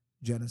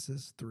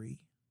Genesis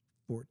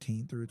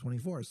 3:14 through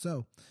 24.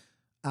 So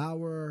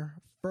our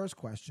first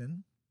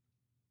question,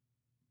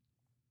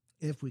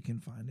 if we can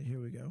find it,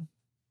 here we go.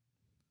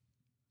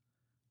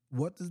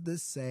 What does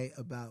this say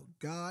about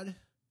God,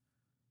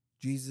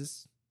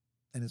 Jesus,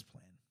 and his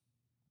plan?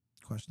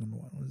 Question number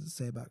 1. What does it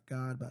say about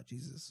God, about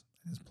Jesus,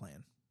 and his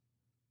plan?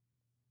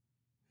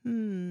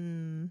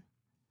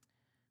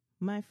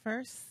 My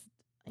first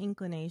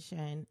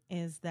inclination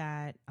is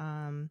that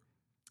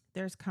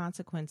there's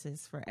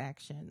consequences for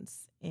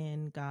actions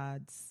in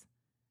God's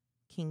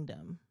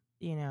kingdom,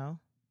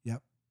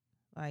 Yep.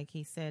 Like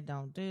he said,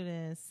 don't do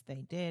this.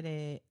 They did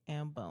it,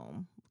 and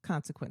boom,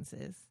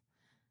 consequences.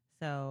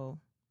 So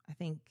I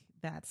think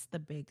that's the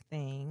big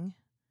thing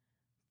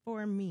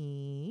for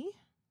me.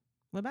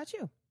 What about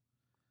you?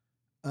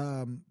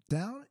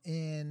 Down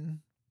in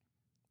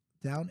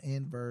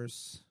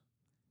verse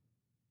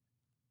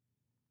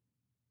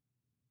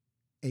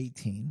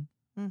 18,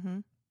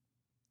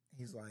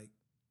 he's like,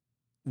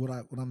 what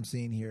I'm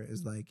seeing here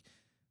is like,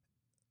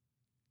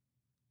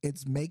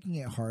 it's making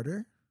it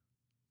harder.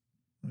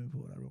 Let me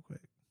pull it out real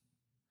quick.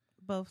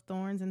 Both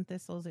thorns and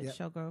thistles it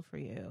shall grow for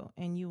you,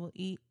 and you will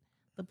eat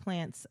the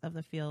plants of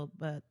the field,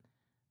 but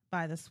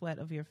by the sweat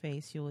of your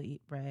face you will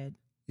eat bread.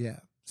 Yeah.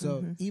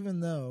 So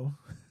even though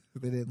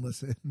they didn't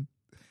listen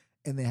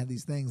and they had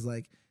these things,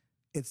 like,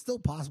 it's still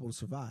possible to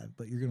survive,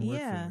 but you're going to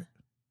work for it.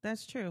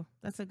 That's true.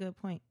 That's a good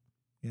point.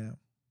 Yeah.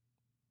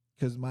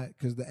 Because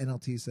the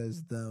NLT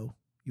says, though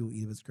you will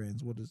eat of its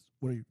grains. What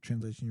are your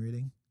translation you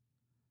reading?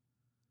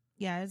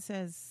 Yeah, it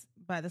says,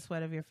 by the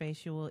sweat of your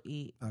face you will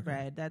eat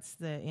bread. That's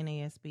the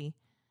NASB.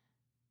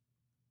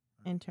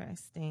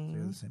 Interesting. So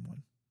you're the same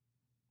one.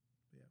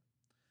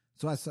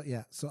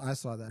 Yeah. So I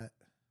saw that.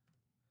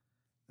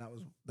 That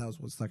was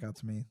what stuck out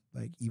to me.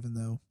 Like, even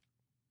though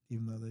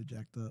they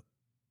jacked up,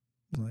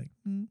 like,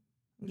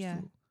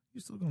 you're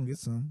still gonna get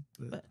some,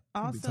 but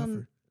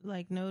also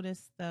like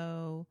notice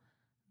though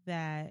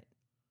that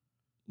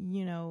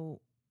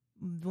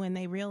when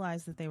they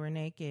realized that they were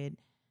naked,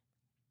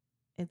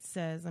 it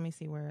says, let me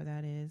see where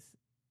that is.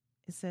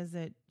 It says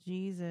that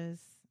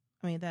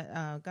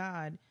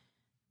God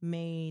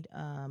made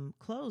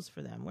clothes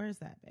for them. Where is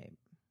that, babe?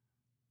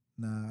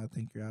 Nah, I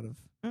think you're out of.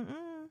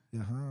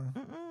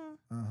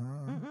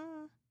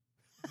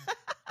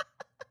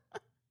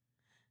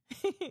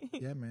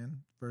 Yeah,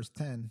 man. Verse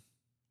 10.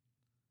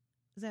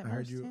 Is that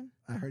verse 10?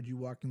 I heard you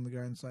walk in the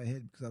garden, so I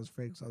hid because I was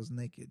afraid because I was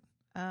naked.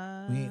 We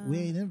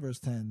ain't in verse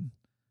 10.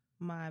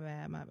 My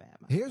bad.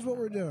 Here's what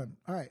we're doing.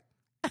 All right.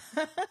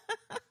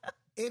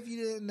 If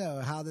you didn't know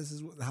how this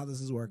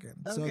is working.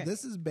 Okay. So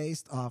this is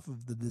based off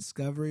of the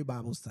Discovery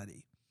Bible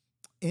Study.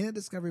 In a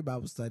Discovery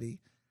Bible Study,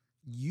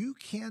 you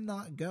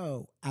cannot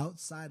go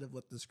outside of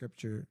what the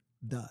scripture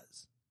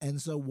does.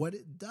 And so what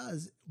it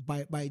does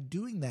by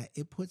doing that,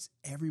 it puts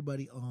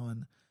everybody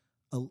on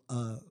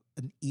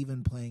an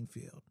even playing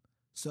field.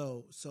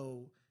 So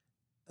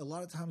a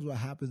lot of times what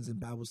happens in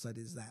Bible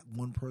study is that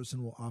one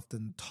person will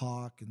often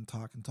talk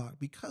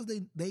because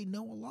they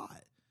know a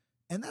lot.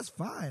 And that's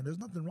fine. There's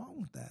nothing wrong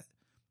with that.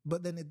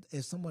 But then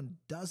if someone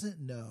doesn't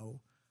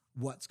know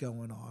what's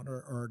going on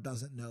or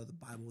doesn't know the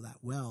Bible that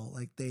well,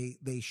 like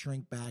they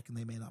shrink back and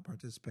they may not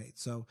participate.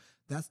 So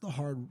that's the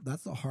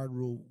hard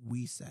rule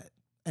we set.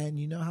 And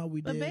you know how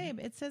we did? But babe,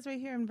 it says right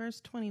here in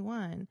verse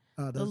 21,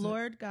 the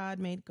Lord God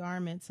made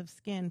garments of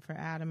skin for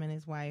Adam and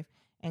his wife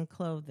and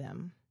clothed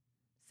them.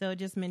 So it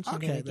just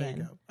mentioned it again. There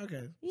you go.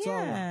 Okay.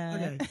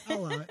 Yeah. So I'll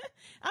allow it.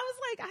 I was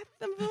like,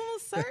 I'm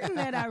almost certain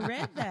that I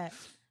read that.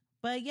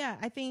 But yeah,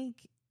 I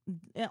think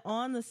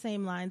on the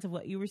same lines of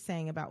what you were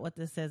saying about what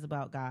this says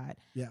about God,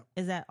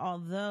 is that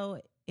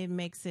although it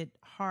makes it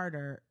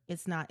harder,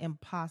 it's not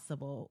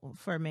impossible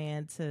for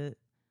man to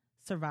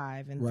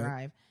survive and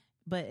thrive.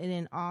 But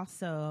then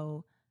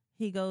also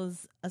he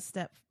goes a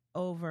step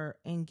over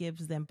and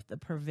gives them the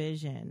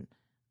provision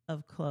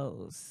of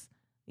clothes,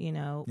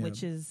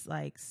 which is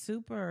like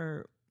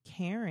super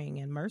caring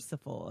and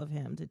merciful of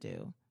him to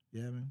do.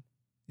 Yeah, man.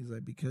 He's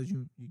like, because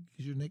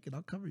you're naked,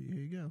 I'll cover you.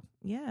 Here you go.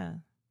 Yeah.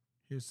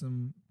 Here's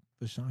some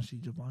Vashanshi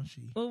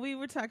Javanshi. Well, we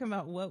were talking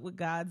about what would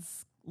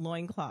God's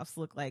loincloths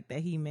look like that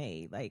he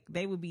made. Like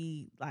they would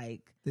be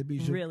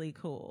really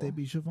cool. They'd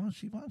be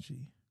Javanshi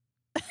Vanshi.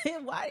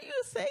 Why are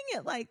you saying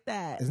it like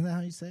that? Isn't that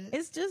how you say it?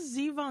 It's just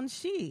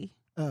Givenchy.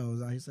 Oh, is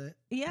that how you say it?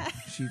 Yeah.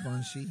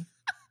 Givenchy.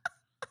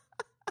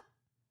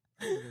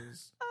 I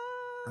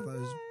thought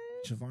it was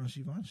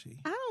Givenchy.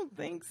 I don't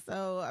think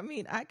so. I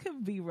mean, I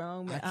could be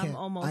wrong, but I'm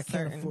almost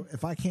certain.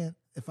 If I can't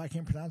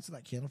pronounce it,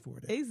 I can't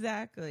afford it.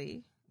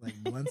 Exactly. Like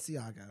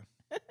Balenciaga.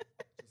 Just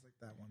like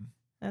that one.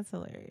 That's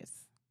hilarious.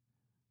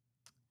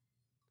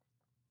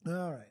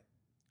 All right.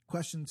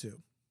 Question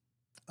 2.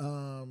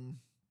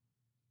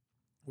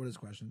 What is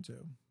question 2?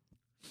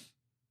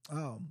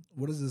 Oh,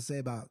 what does it say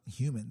about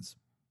humans?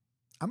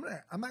 I'm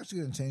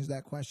actually gonna change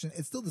that question.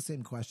 It's still the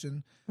same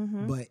question,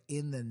 but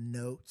in the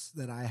notes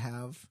that I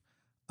have,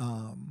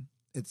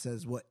 it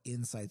says, "What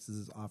insights does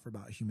this offer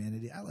about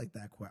humanity?" I like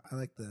that. I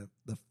like the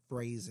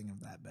phrasing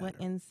of that better. What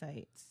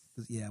insights?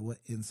 Yeah, what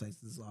insights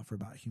does this offer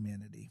about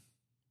humanity?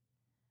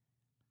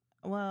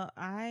 Well,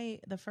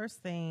 the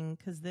first thing,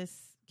 because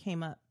this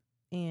came up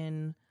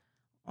on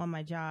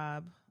my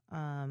job.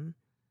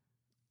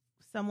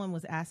 Someone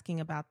was asking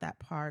about that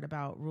part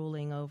about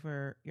ruling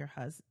over your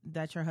husband,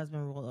 that your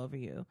husband rule over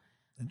you.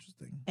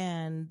 Interesting.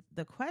 And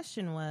the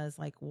question was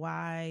like,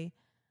 why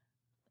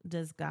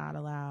does God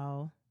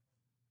allow,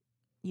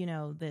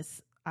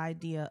 this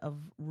idea of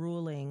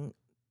ruling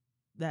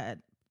that,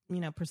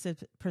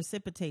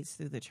 precipitates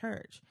through the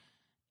church?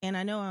 And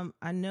I know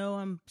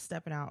I'm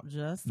stepping out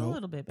just a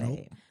little bit,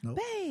 babe. Nope,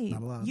 babe,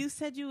 not allowed. You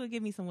said you would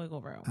give me some wiggle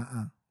room.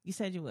 You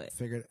said you would.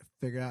 Figure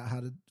out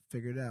how to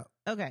figure it out.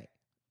 Okay.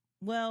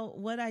 Well,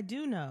 what I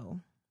do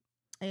know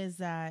is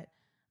that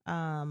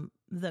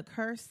the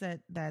curse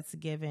that's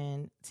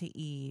given to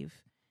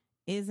Eve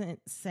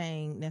isn't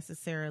saying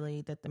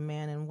necessarily that the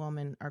man and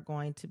woman are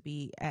going to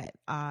be at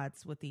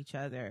odds with each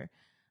other,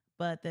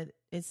 but that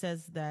it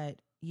says that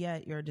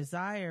yet your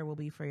desire will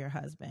be for your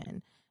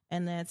husband.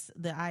 And that's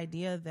the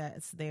idea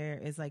that's there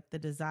is like the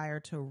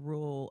desire to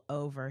rule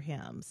over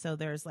him. So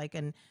there's like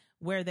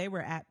where they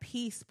were at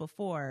peace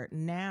before,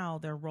 now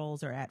their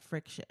roles are at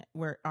friction,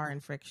 are in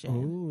friction.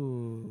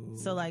 Ooh,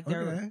 so like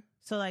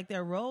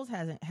their roles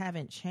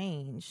haven't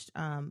changed.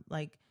 Man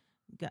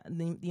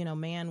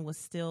was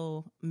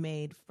still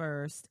made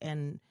first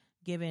and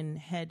given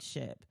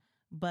headship,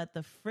 but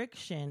the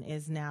friction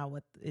is now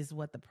what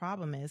the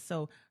problem is.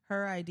 So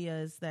her idea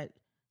is that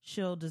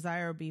she'll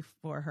desire be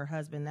for her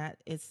husband. That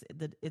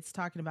it's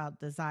talking about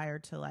desire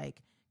to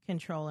like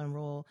control and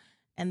rule.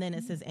 And then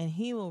it says, and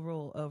he will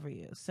rule over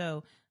you.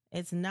 So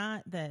it's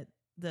not that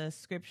the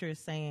scripture is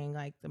saying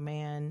like the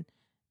man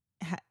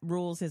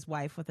rules his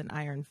wife with an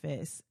iron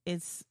fist.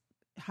 It's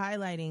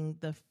highlighting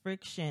the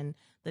friction,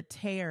 the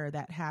tear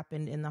that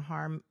happened in the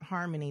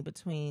harmony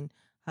between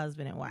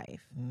husband and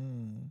wife.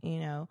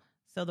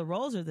 So the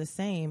roles are the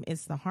same.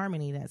 It's the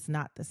harmony that's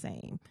not the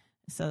same.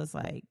 So it's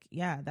like,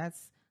 yeah,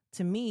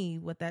 to me,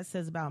 what that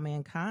says about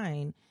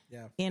mankind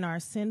in our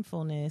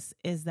sinfulness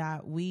is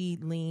that we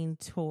lean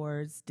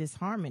towards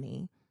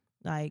disharmony.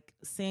 Like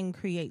sin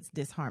creates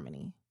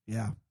disharmony.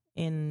 Yeah.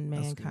 In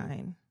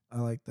mankind. I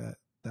like that.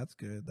 That's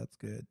good. That's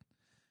good.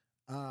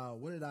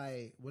 What did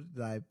I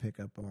pick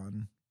up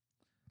on?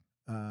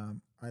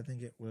 I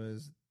think it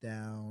was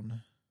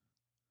down.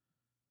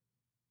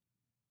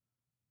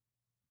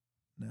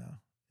 No,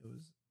 it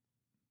was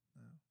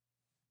no.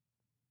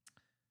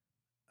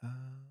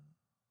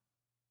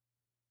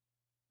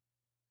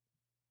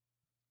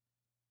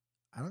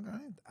 I don't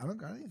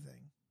got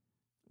anything.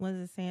 What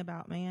does it say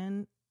about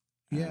man?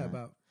 Yeah,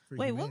 about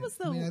wait. What was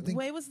the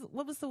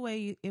what was the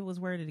way it was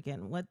worded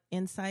again? What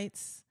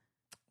insights?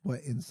 What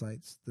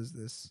insights does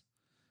this?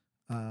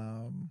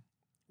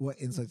 What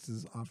insights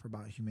does this offer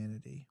about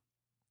humanity?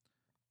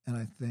 And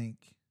I think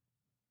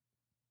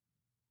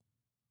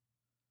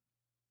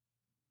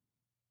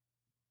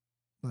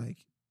like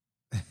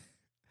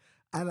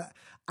I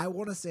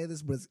want to say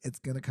this, but it's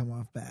gonna come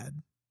off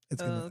bad. It's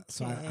gonna.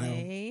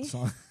 Okay.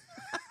 So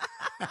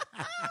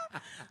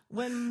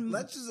when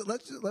let me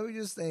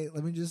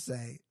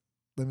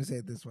say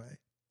it this way.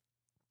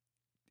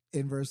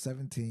 In verse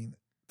 17,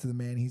 to the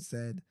man he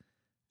said,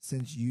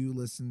 "Since you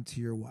listened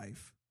to your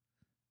wife,"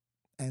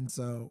 and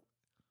so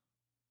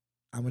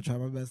I'm gonna try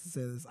my best to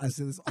say this. I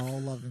say this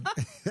all loving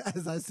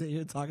as I sit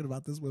here talking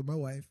about this with my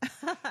wife.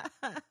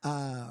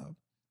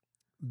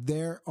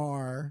 There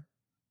are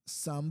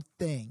some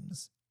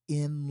things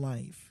in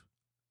life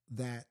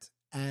that,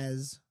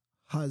 as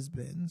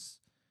husbands,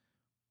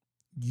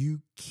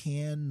 you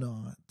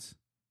cannot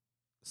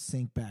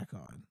sink back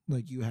on.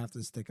 Like, you have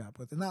to stick up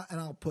with. And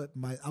I'll put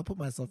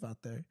myself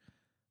out there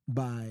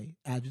by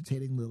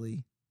agitating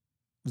Lily.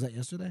 Was that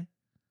yesterday?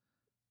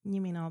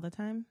 You mean all the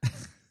time?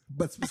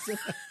 But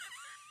specific.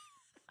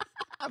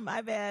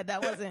 My bad.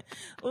 That wasn't.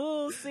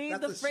 Oh, see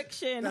the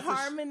friction,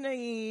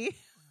 harmony.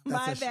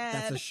 My bad.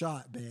 That's a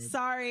shot, babe.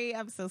 Sorry,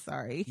 I'm so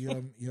sorry.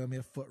 You owe me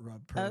a foot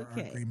rub per our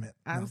agreement.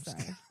 No, I'm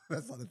sorry.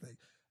 That's not a thing.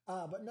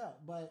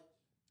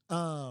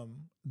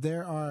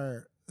 There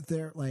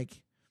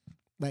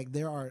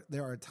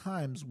are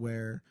times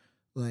where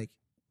like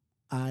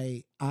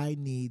I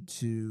need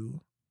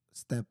to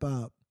step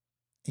up,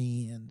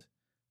 and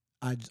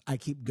I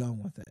keep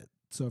going with it.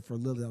 So for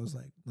Lily, I was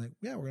like,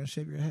 yeah, we're gonna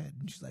shave your head,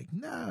 and she's like,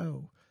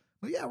 no,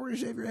 well, yeah, we're gonna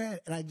shave your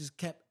head, and I just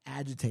kept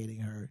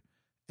agitating her,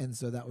 and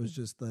so that was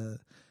just the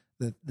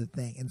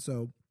thing. And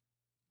so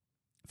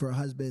for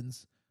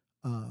husbands,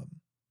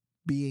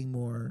 being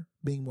more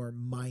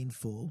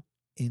mindful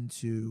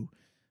into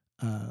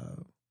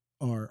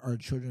our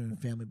children and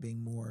family,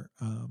 being more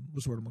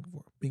what's the word I'm looking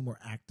for? Being more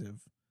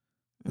active.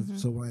 Mm-hmm.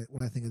 So when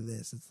I think of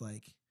this, it's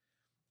like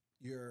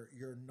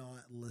you're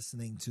not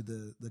listening to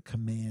the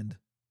command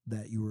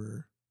that you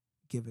were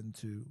given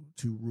to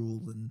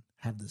rule and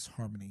have this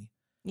harmony.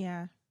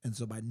 Yeah. And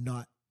so by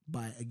not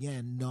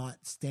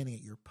standing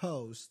at your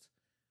post,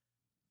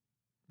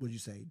 would you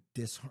say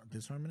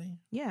disharmony?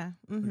 Yeah.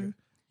 Mm-hmm. Okay.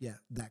 Yeah,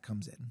 that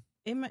comes in.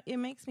 It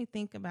makes me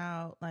think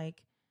about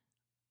like,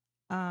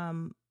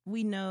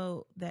 we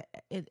know that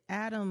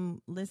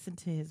Adam listened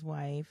to his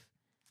wife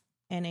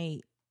and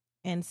ate,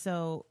 and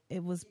so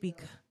it was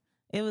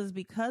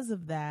because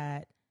of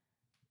that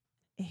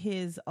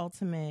his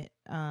ultimate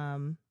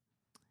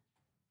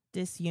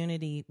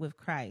disunity with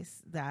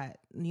Christ, that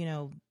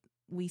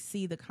we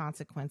see the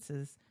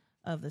consequences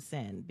of the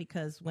sin.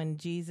 Because when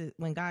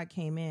God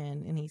came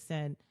in and he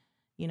said,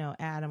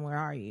 Adam, where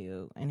are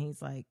you? And he's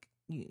like,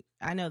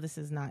 I know this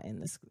is not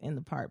in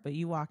the part, but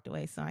you walked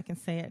away, so I can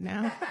say it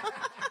now.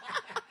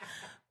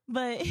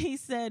 But he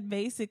said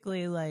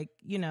basically, like,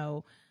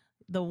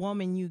 the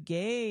woman you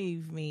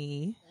gave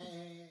me.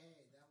 Hey,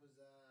 that was.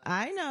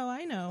 I know.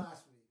 That was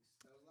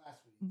last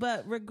week.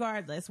 But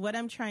regardless, what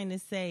I'm trying to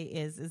say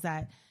is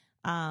that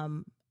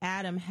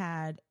Adam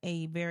had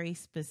a very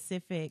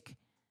specific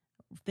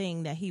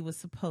thing that he was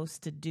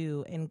supposed to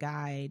do and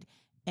guide.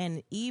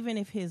 And even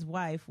if his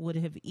wife would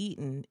have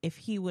eaten, if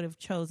he would have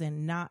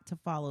chosen not to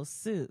follow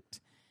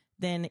suit,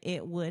 then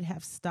it would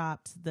have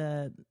stopped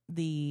the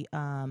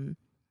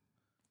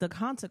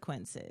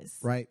consequences.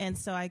 Right. And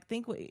so I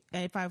think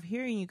if I'm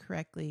hearing you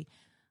correctly,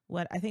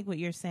 what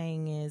you're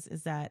saying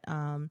is that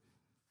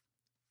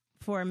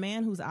for a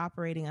man who's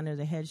operating under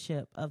the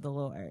headship of the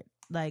Lord,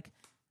 like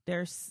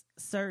there's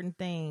certain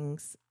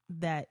things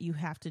that you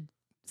have to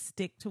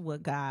stick to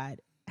what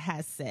God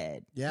has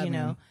said.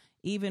 Yeah,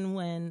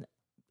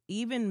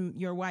 even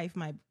your wife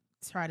might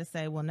try to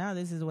say, well, no,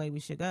 this is the way we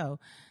should go.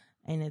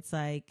 And it's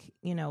like,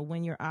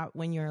 when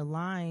you're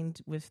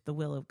aligned with the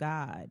will of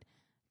God,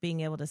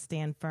 being able to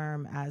stand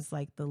firm as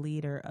like the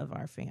leader of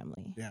our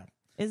family. Yeah.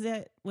 Is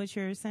that what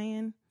you're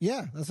saying?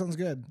 Yeah, that sounds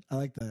good. I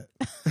like that.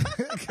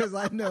 Because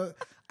I know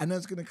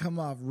it's going to come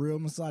off real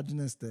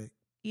misogynistic.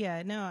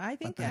 Yeah, no, I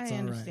think I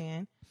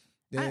understand.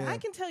 Right. Yeah. I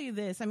can tell you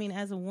this. I mean,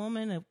 as a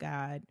woman of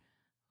God,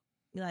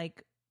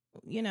 like,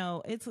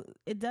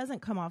 it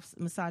doesn't come off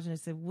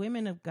misogynistic.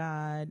 Women of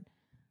God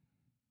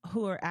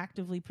who are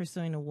actively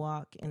pursuing a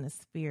walk in the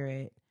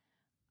Spirit,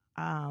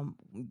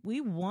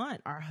 we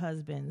want our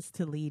husbands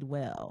to lead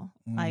well.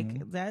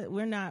 Like that,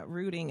 we're not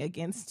rooting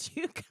against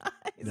you guys.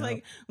 Yep.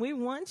 Like we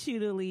want you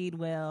to lead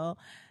well.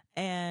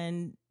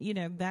 And, you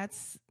know,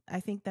 I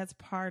think that's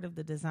part of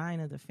the design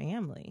of the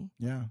family.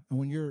 Yeah. And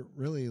when you're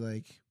really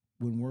like,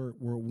 when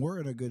we're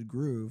in a good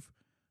groove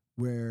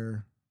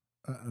where,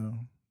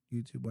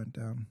 YouTube went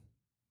down.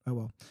 Oh,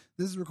 well,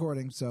 this is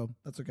recording, so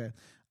that's okay.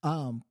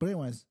 But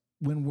anyways,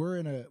 when we're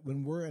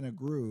in a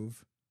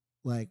groove,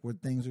 like where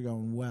things are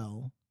going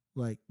well,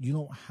 like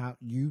you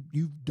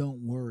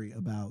don't worry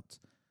about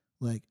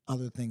like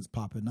other things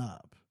popping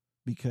up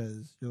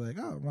because you're like,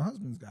 oh, my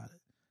husband's got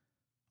it.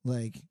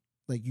 Like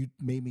you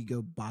made me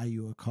go buy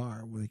you a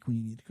car, like when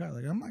you need a car.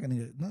 Like I'm not gonna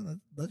get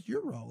that's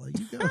your role. Like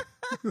you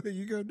go,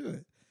 you go do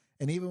it.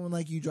 And even when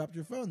like you dropped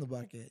your phone in the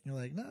bucket, you're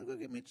like, no, go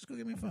get me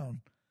a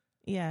phone.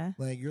 Yeah.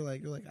 Like you're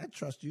like I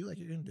trust you. Like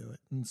you're gonna do it.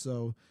 And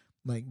so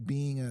like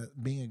being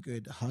a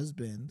good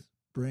husband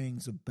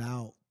brings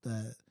about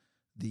the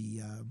what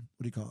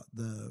do you call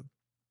it?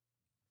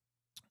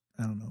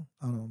 I don't know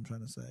what I'm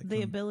trying to say.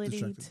 The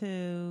ability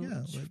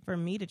for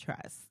me to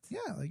trust.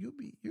 Yeah, like you're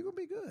gonna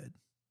be good.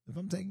 If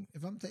I'm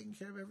taking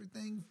care of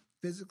everything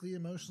physically,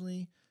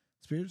 emotionally,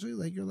 spiritually,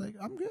 like you're like,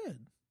 I'm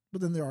good.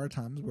 But then there are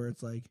times where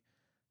it's like,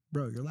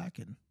 bro, you're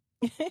lacking.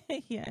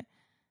 Yeah.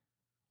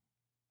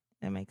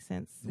 That makes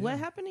sense. Yeah. What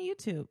happened to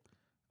YouTube?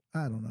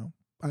 I don't know.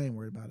 I ain't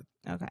worried about it.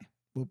 Okay.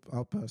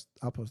 I'll post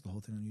the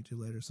whole thing on YouTube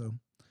later. So,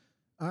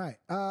 all right.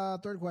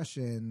 Third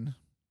question.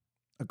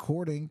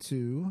 According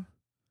to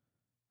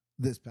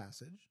this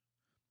passage,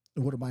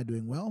 what am I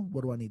doing well?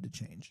 What do I need to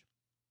change?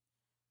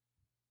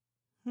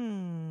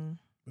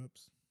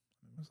 Oops.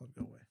 I made myself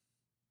go away.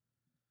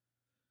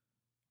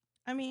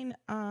 I mean,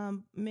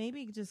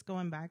 maybe just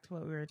going back to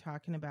what we were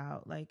talking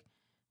about, like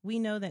we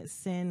know that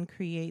sin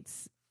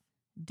creates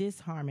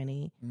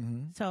disharmony.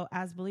 Mm-hmm. So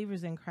as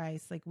believers in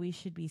Christ, like we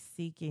should be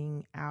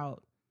seeking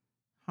out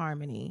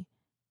harmony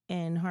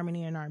in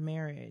our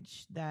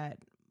marriage, that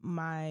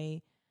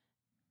my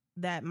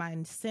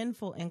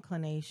sinful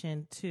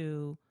inclination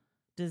to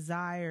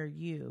desire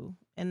you,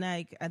 and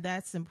like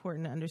that's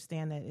important to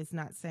understand, that it's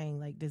not saying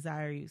like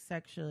desire you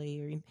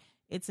sexually, or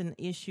it's an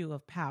issue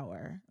of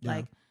power. Yeah.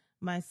 Like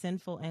my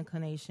sinful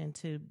inclination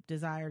to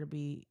desire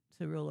to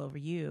rule over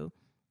you,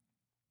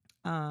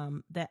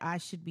 that I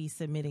should be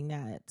submitting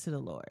that to the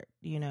Lord,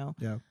 you know?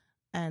 Yeah.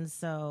 And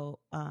so,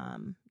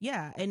 and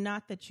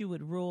not that you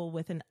would rule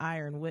with an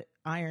iron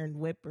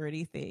whip or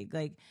anything.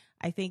 Like,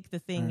 I think the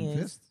thing iron is,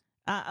 fist?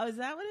 Is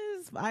that what it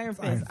is? Iron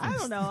fist. I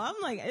don't know. I'm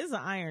like, it's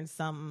an iron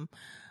something.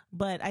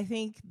 But I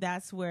think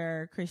that's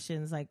where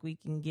Christians, like, we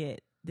can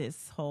get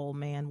this whole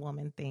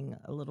man-woman thing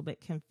a little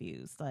bit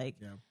confused. Like,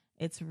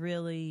 It's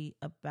really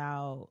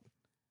about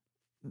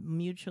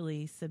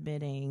mutually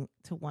submitting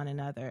to one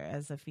another,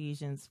 as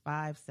Ephesians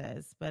 5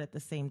 says. But at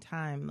the same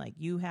time, like,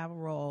 you have a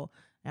role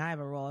and I have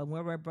a role, and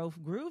where we're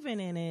both grooving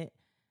in it,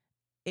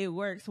 it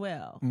works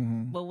well.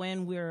 Mm-hmm. But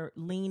when we're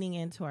leaning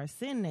into our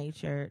sin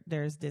nature,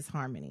 there's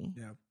disharmony.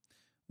 Yeah.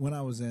 When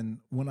I was in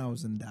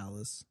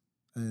Dallas,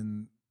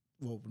 and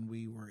when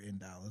we were in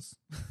Dallas,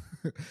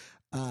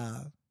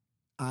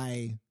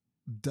 I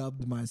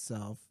dubbed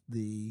myself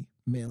the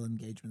male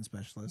engagement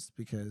specialist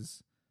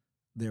because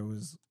there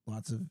was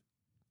lots of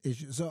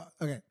issues. So,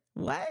 okay.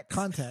 What?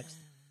 Context.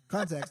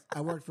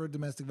 I worked for a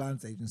domestic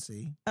violence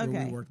agency where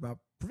we worked about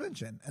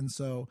prevention. And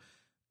so,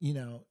 you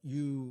know,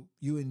 you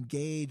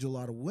engage a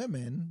lot of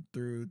women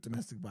through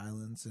domestic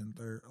violence, and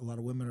a lot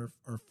of women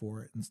are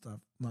for it and stuff.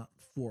 Not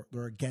for,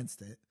 they're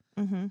against it.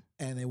 Mm-hmm.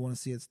 And they want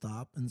to see it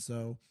stop. And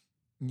so,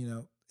 you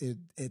know,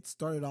 it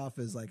started off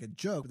as like a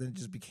joke, but then it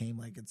just became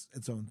like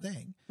its own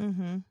thing.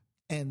 Mm-hmm.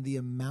 And the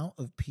amount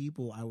of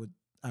people I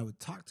would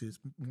talk to,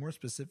 more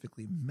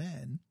specifically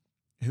men,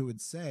 who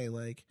would say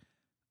like,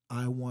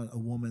 I want a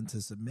woman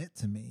to submit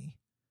to me,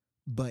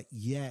 but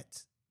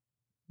yet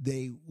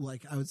they,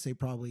 like, I would say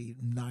probably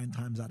 9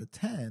 times out of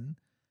 10,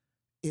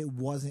 it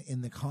wasn't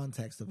in the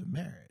context of a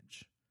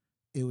marriage.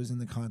 It was in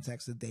the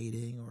context of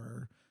dating,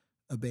 or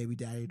a baby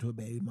daddy to a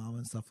baby mama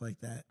and stuff like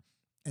that.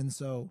 And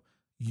so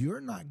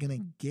you're not going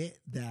to get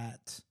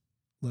that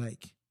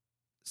like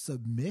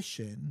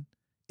submission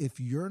if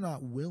you're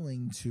not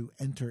willing to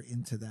enter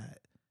into that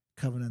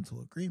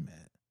covenantal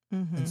agreement.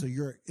 Mm-hmm. And so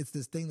it's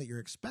this thing that you're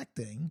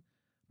expecting,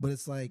 but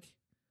it's like,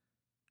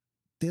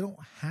 they don't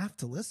have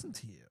to listen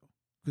to you,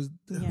 because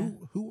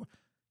who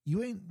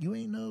you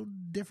ain't no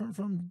different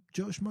from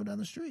Joe Schmo down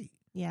the street.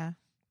 Yeah.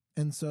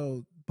 And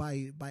so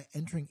by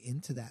entering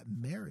into that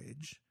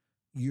marriage,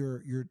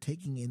 you're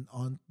taking in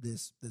on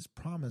this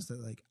promise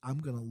that like, I'm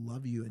going to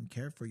love you and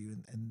care for you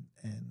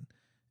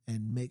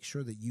and make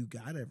sure that you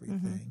got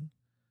everything,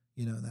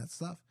 you know, that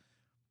stuff.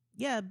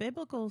 Yeah.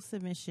 Biblical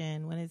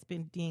submission, when it's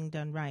been being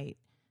done right,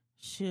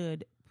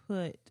 should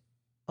put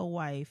a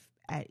wife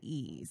at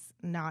ease,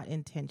 not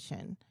in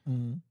tension.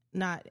 Mm-hmm.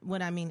 Not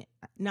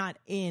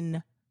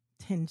in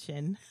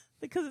tension,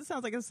 because it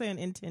sounds like I'm saying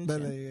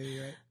intention.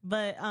 Right.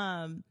 But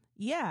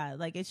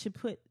like I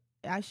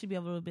should be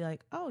able to be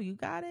like, oh, you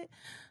got it?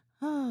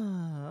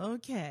 oh,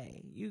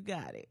 okay, you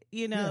got it,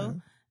 you know?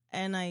 Yeah.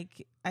 And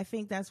like, I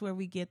think that's where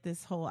we get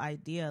this whole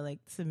idea, like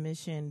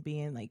submission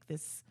being like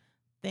this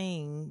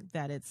thing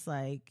that it's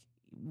like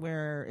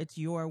where it's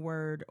your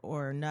word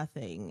or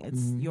nothing.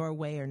 It's your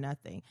way or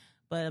nothing.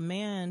 But a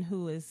man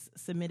who is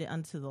submitted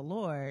unto the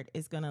Lord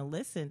is going to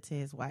listen to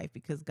his wife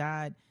because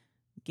God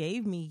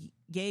gave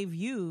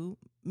you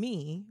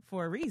me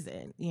for a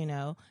reason, you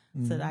know,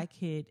 so that I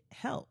could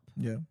help.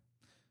 Yeah.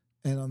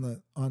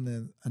 And on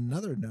the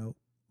another note,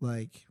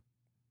 like,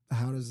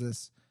 how does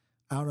this,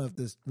 I don't know if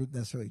this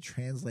necessarily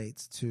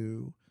translates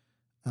to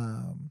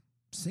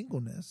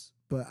singleness,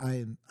 but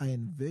I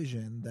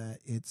envision that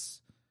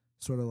it's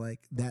sort of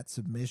like that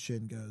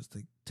submission goes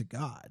to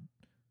God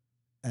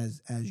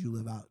as you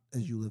live out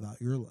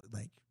your,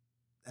 like,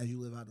 as you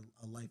live out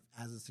a life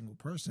as a single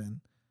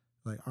person,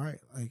 like, all right,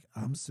 like,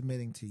 I'm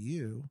submitting to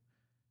you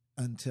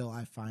until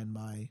I find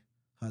my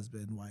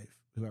husband, wife,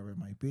 whoever it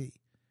might be.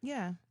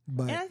 Yeah.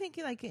 But, and I think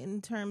like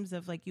in terms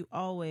of like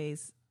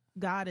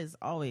God is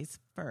always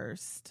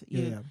first.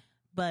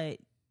 But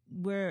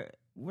we're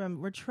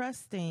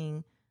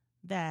trusting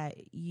that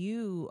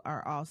you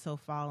are also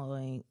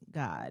following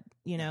God,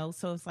 you know?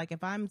 So it's like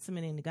if I'm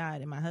submitting to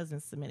God and my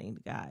husband's submitting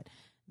to God,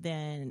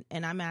 then,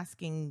 and I'm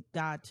asking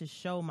God to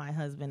show my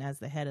husband as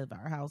the head of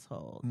our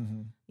household,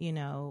 you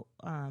know?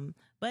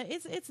 But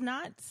it's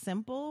not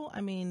simple.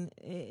 I mean,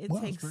 it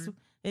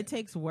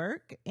takes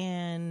work,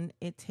 and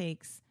it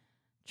takes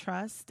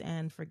trust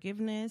and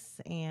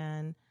forgiveness,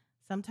 and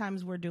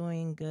sometimes we're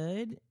doing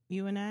good,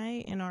 you and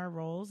I, in our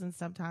roles, and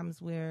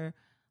sometimes we're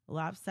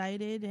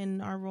lopsided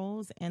in our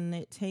roles, and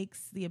it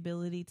takes the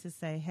ability to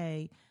say,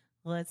 hey,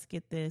 let's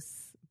get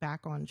this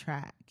back on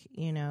track,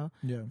 you know?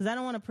 Yeah. Because I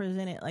don't want to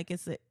present it like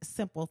it's a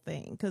simple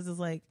thing, because it's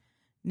like,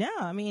 no,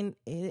 I mean,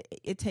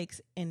 it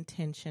takes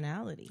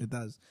intentionality. It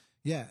does.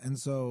 Yeah. And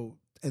so,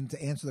 and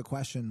to answer the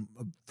question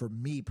for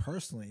me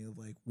personally, of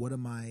like, what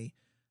am I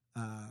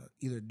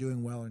either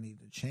doing well or need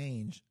to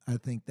change? I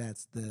think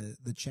that's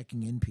the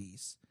checking in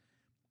piece.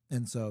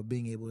 And so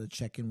being able to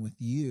check in with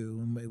you,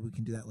 and maybe we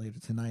can do that later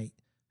tonight,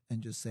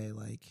 and just say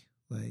like,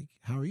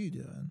 how are you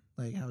doing?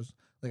 Like,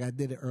 like I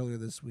did it earlier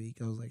this week.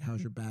 I was like,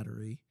 how's your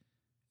battery?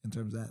 In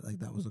terms of that, like,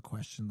 that was a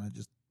question I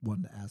just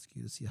wanted to ask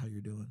you to see how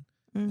you're doing,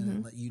 and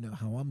then let you know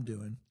how I'm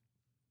doing.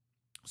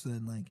 So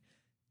then, like,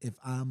 if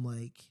I'm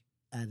like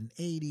at an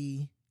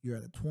 80, you're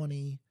at a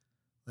 20,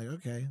 like,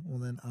 okay, well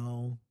then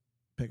I'll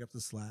pick up the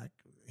slack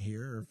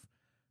here.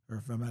 Or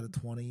if I'm at a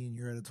 20 and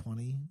you're at a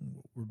 20,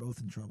 we're both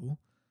in trouble.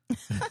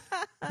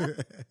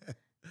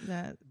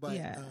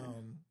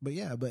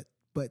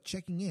 But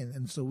checking in.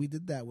 And so we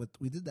did that with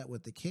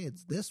the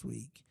kids this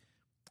week,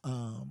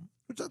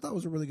 which I thought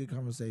was a really good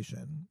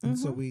conversation. And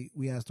so we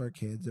asked our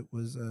kids. It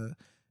was a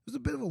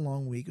bit of a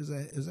long week.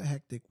 It was a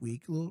hectic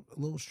week, a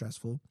little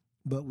stressful,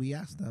 but we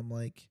asked them,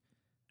 like,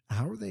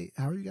 how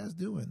are you guys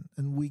doing?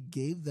 And we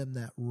gave them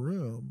that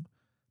room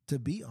to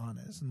be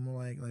honest. And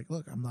we're like,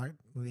 look,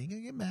 we ain't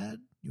gonna get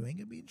mad. You ain't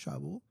gonna be in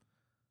trouble.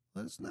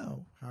 Let us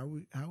know. How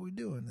are we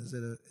doing? Is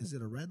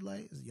it a red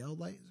light? Is it a yellow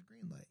light? Is it a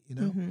green light? You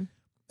know?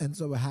 And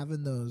so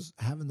having those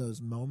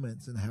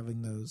moments, and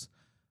having those,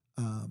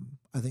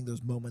 I think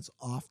those moments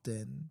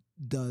often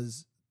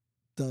does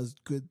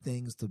good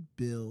things to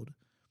build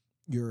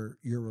your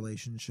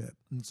relationship.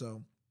 And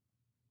so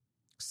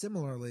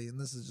similarly, and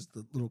this is just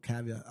a little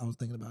caveat, I was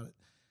thinking about it.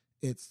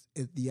 It's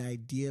the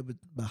idea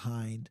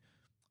behind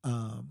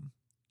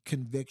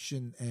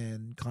conviction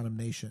and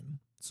condemnation.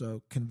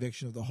 So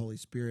conviction of the Holy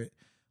Spirit,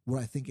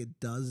 what I think it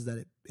does is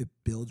that it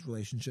builds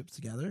relationships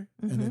together,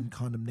 and then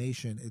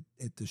condemnation,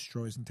 it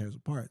destroys and tears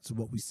apart. So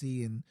what we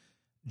see in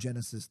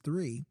Genesis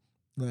 3,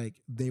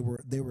 like they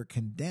were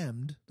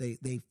condemned.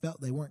 They felt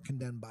they weren't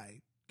condemned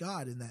by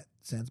God in that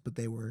sense, but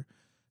they were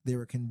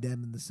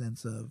condemned in the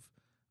sense of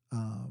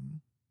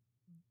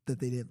that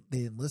they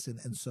didn't listen,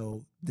 and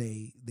so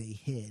they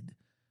hid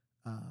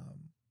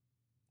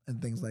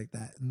and things like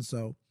that. And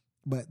so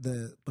but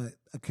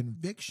a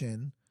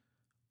conviction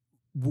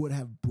would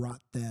have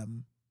brought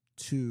them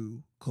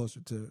closer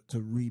to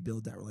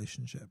rebuild that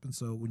relationship. And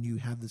so when you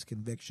have this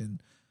conviction,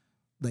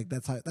 like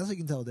that's how you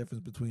can tell the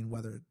difference between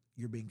whether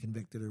you're being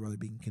convicted or whether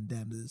being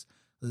condemned is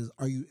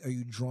are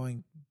you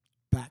drawing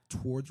back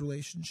towards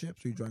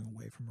relationships, or are you drawing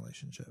away from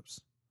relationships?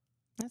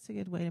 That's a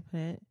good way to put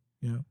it.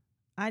 Yeah.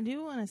 I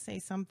do want to say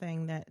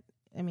something that,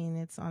 I mean,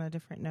 it's on a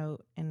different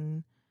note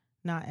and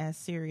not as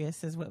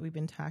serious as what we've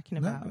been talking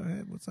about. No, go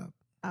ahead. What's up?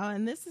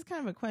 And this is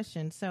kind of a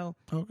question. So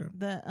okay.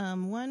 The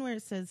one where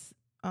it says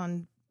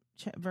on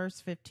verse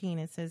 15,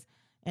 it says,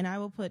 and I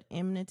will put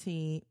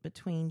enmity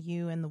between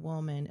you and the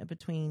woman,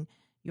 between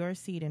your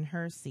seed and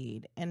her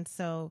seed. And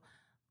so,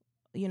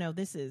 you know,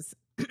 this is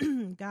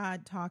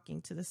God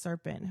talking to the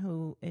serpent,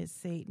 who is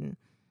Satan.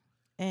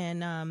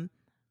 And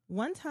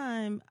one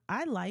time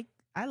I like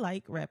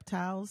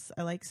reptiles.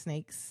 I like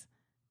snakes.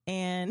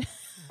 And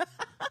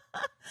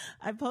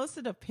I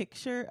posted a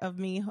picture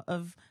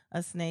of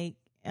a snake.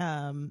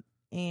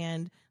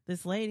 And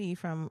this lady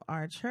from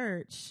our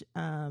church,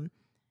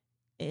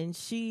 and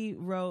she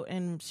wrote,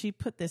 and she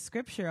put this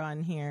scripture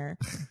on here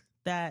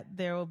that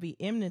there will be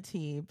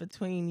enmity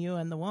between you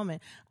and the woman.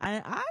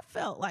 I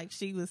felt like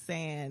she was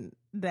saying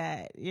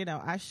that, you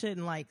know, I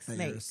shouldn't like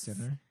snakes. You're a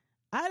sinner?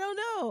 I don't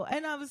know.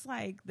 And I was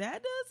like,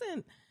 that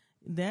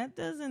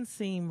doesn't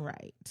seem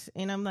right.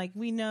 And I'm like,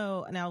 we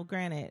know now,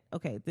 granted,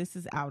 okay, this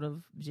is out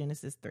of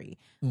Genesis 3,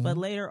 but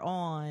later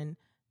on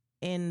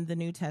in the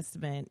New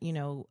Testament, you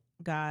know,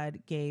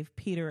 God gave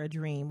Peter a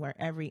dream where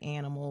every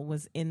animal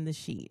was in the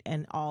sheet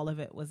and all of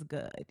it was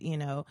good, you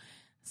know?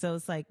 So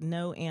it's like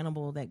no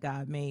animal that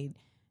God made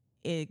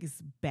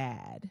is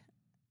bad.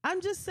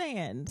 I'm just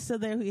saying, so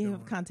there we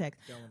have context.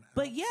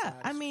 But yeah,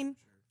 I mean,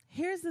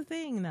 here's the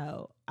thing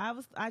though.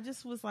 I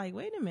just was like,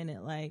 wait a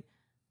minute, like,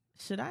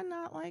 should I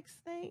not like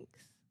snakes?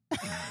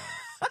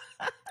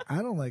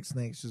 I don't like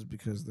snakes just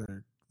because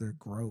they're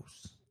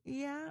gross.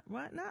 Yeah,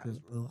 what not?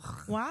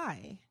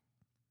 Why?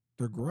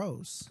 They're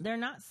gross. They're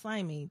not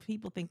slimy.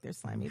 People think they're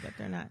slimy, but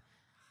they're not.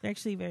 They're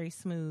actually very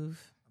smooth.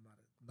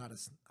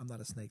 I'm not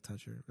a snake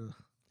toucher.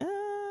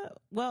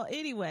 Well,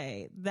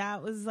 anyway,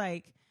 that was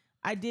like,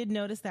 I did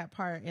notice that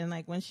part, and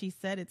like when she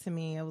said it to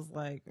me, I was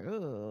like,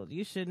 "Oh,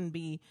 you shouldn't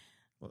be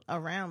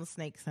around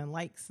snakes and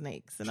like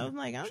snakes." And I was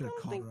like, I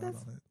don't think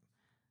that's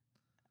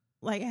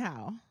like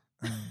how.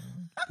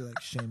 Be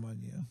like, shame on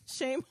you.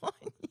 Shame on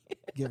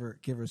you.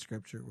 Give her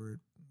scripture where,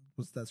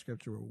 what's that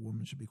scripture where a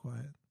woman should be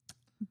quiet?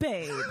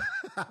 Babe.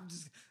 I'm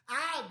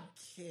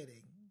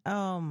kidding.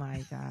 Oh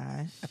my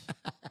gosh.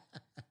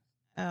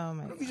 Oh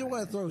my god. You don't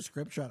want to throw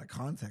scripture out of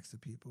context to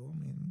people. I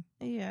mean,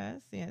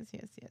 yes.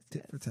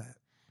 Tit for tat.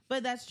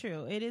 But that's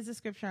true. It is a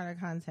scripture out of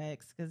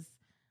context because,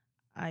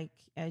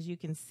 as you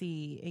can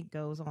see, it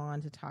goes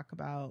on to talk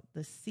about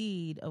the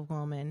seed of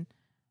woman,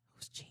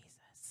 who's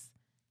Jesus,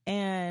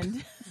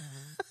 and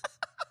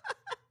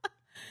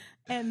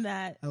and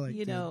that I like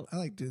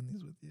doing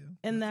these with you,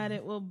 and that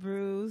it will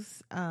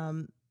bruise.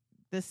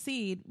 The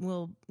seed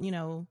will,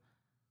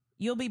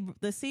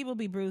 the seed will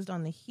be bruised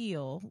on the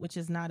heel, which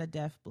is not a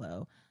death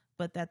blow,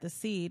 but that the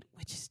seed,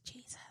 which is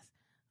Jesus,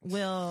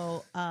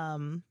 will,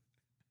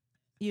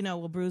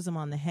 will bruise him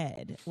on the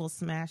head, will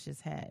smash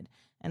his head.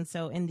 And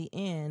so in the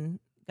end,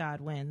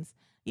 God wins.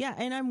 Yeah.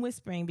 And I'm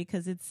whispering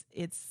because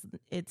it's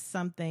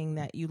something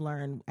that you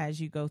learn as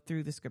you go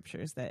through the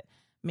scriptures, that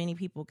many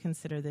people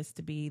consider this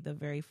to be the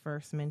very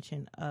first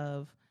mention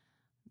of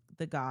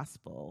the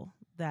gospel,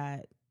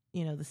 that,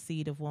 the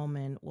seed of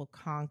woman will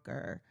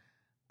conquer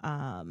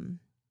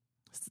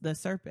the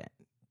serpent.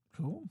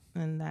 Cool.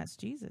 And that's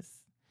Jesus.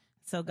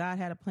 So God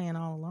had a plan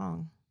all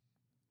along.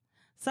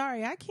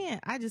 Sorry, I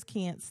just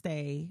can't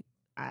stay.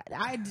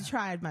 I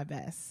tried my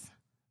best.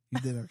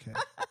 You did okay.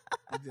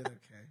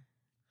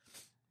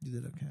 You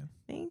did okay.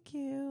 Thank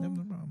you. No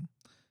problem.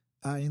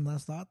 Any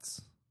last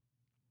thoughts?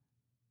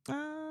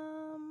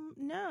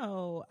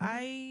 No.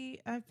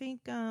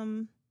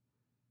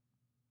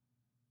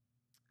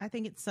 I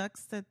think it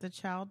sucks that the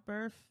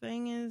childbirth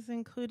thing is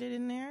included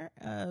in there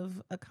of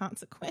a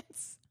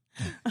consequence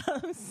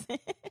of sin.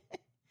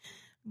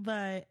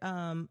 But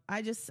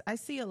I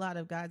see a lot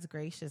of God's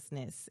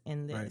graciousness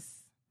in this. Right.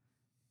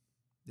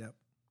 Yep.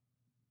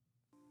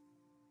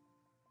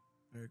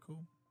 Very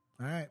cool.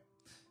 All right.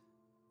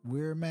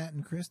 We're Matt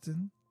and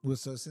Kristen with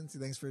So Cincy.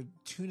 Thanks for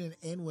tuning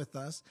in with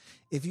us.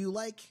 If you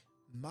like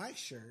my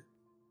shirt,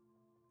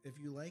 if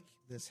you like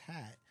this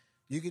hat,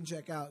 you can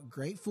check out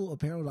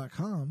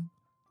gratefulapparel.com.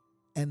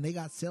 And they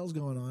got sales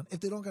going on.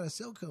 If they don't got a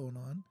sale going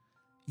on,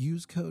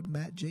 use code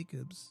Matt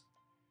Jacobs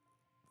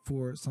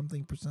for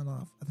something %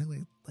 off. I think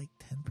like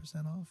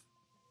 10% off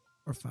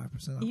or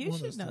 5% off. You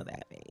should know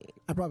that, babe.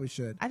 I probably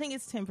should. I think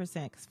it's 10%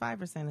 because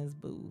 5% is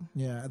boo.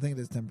 Yeah, I think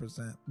it is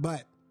 10%.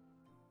 But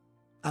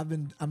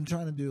I'm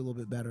trying to do a little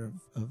bit better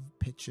of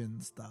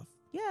pitching stuff.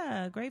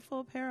 Yeah,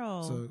 Grateful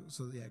Apparel.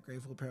 So yeah,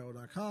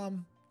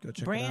 gratefulapparel.com. Go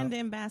check Brand it out.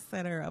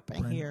 ambassador up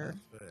in here.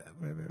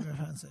 Very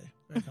fancy.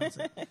 Very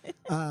fancy.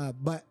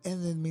 But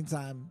in the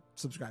meantime,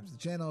 subscribe to the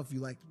channel if you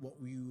liked what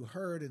you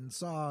heard and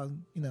saw.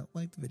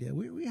 Like the video.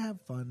 We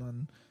have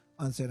fun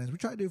on Saturday nights. We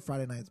try to do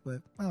Friday nights,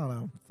 but I don't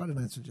know. Friday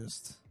nights are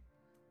it's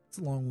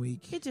a long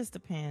week. It just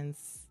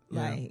depends.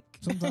 Yeah.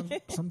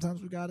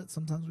 Sometimes we got it.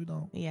 Sometimes we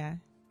don't. Yeah.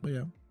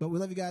 But we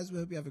love you guys. We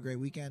hope you have a great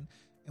weekend,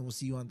 and we'll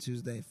see you on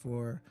Tuesday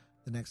for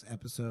the next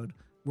episode.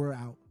 We're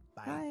out.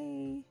 Bye.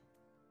 Bye.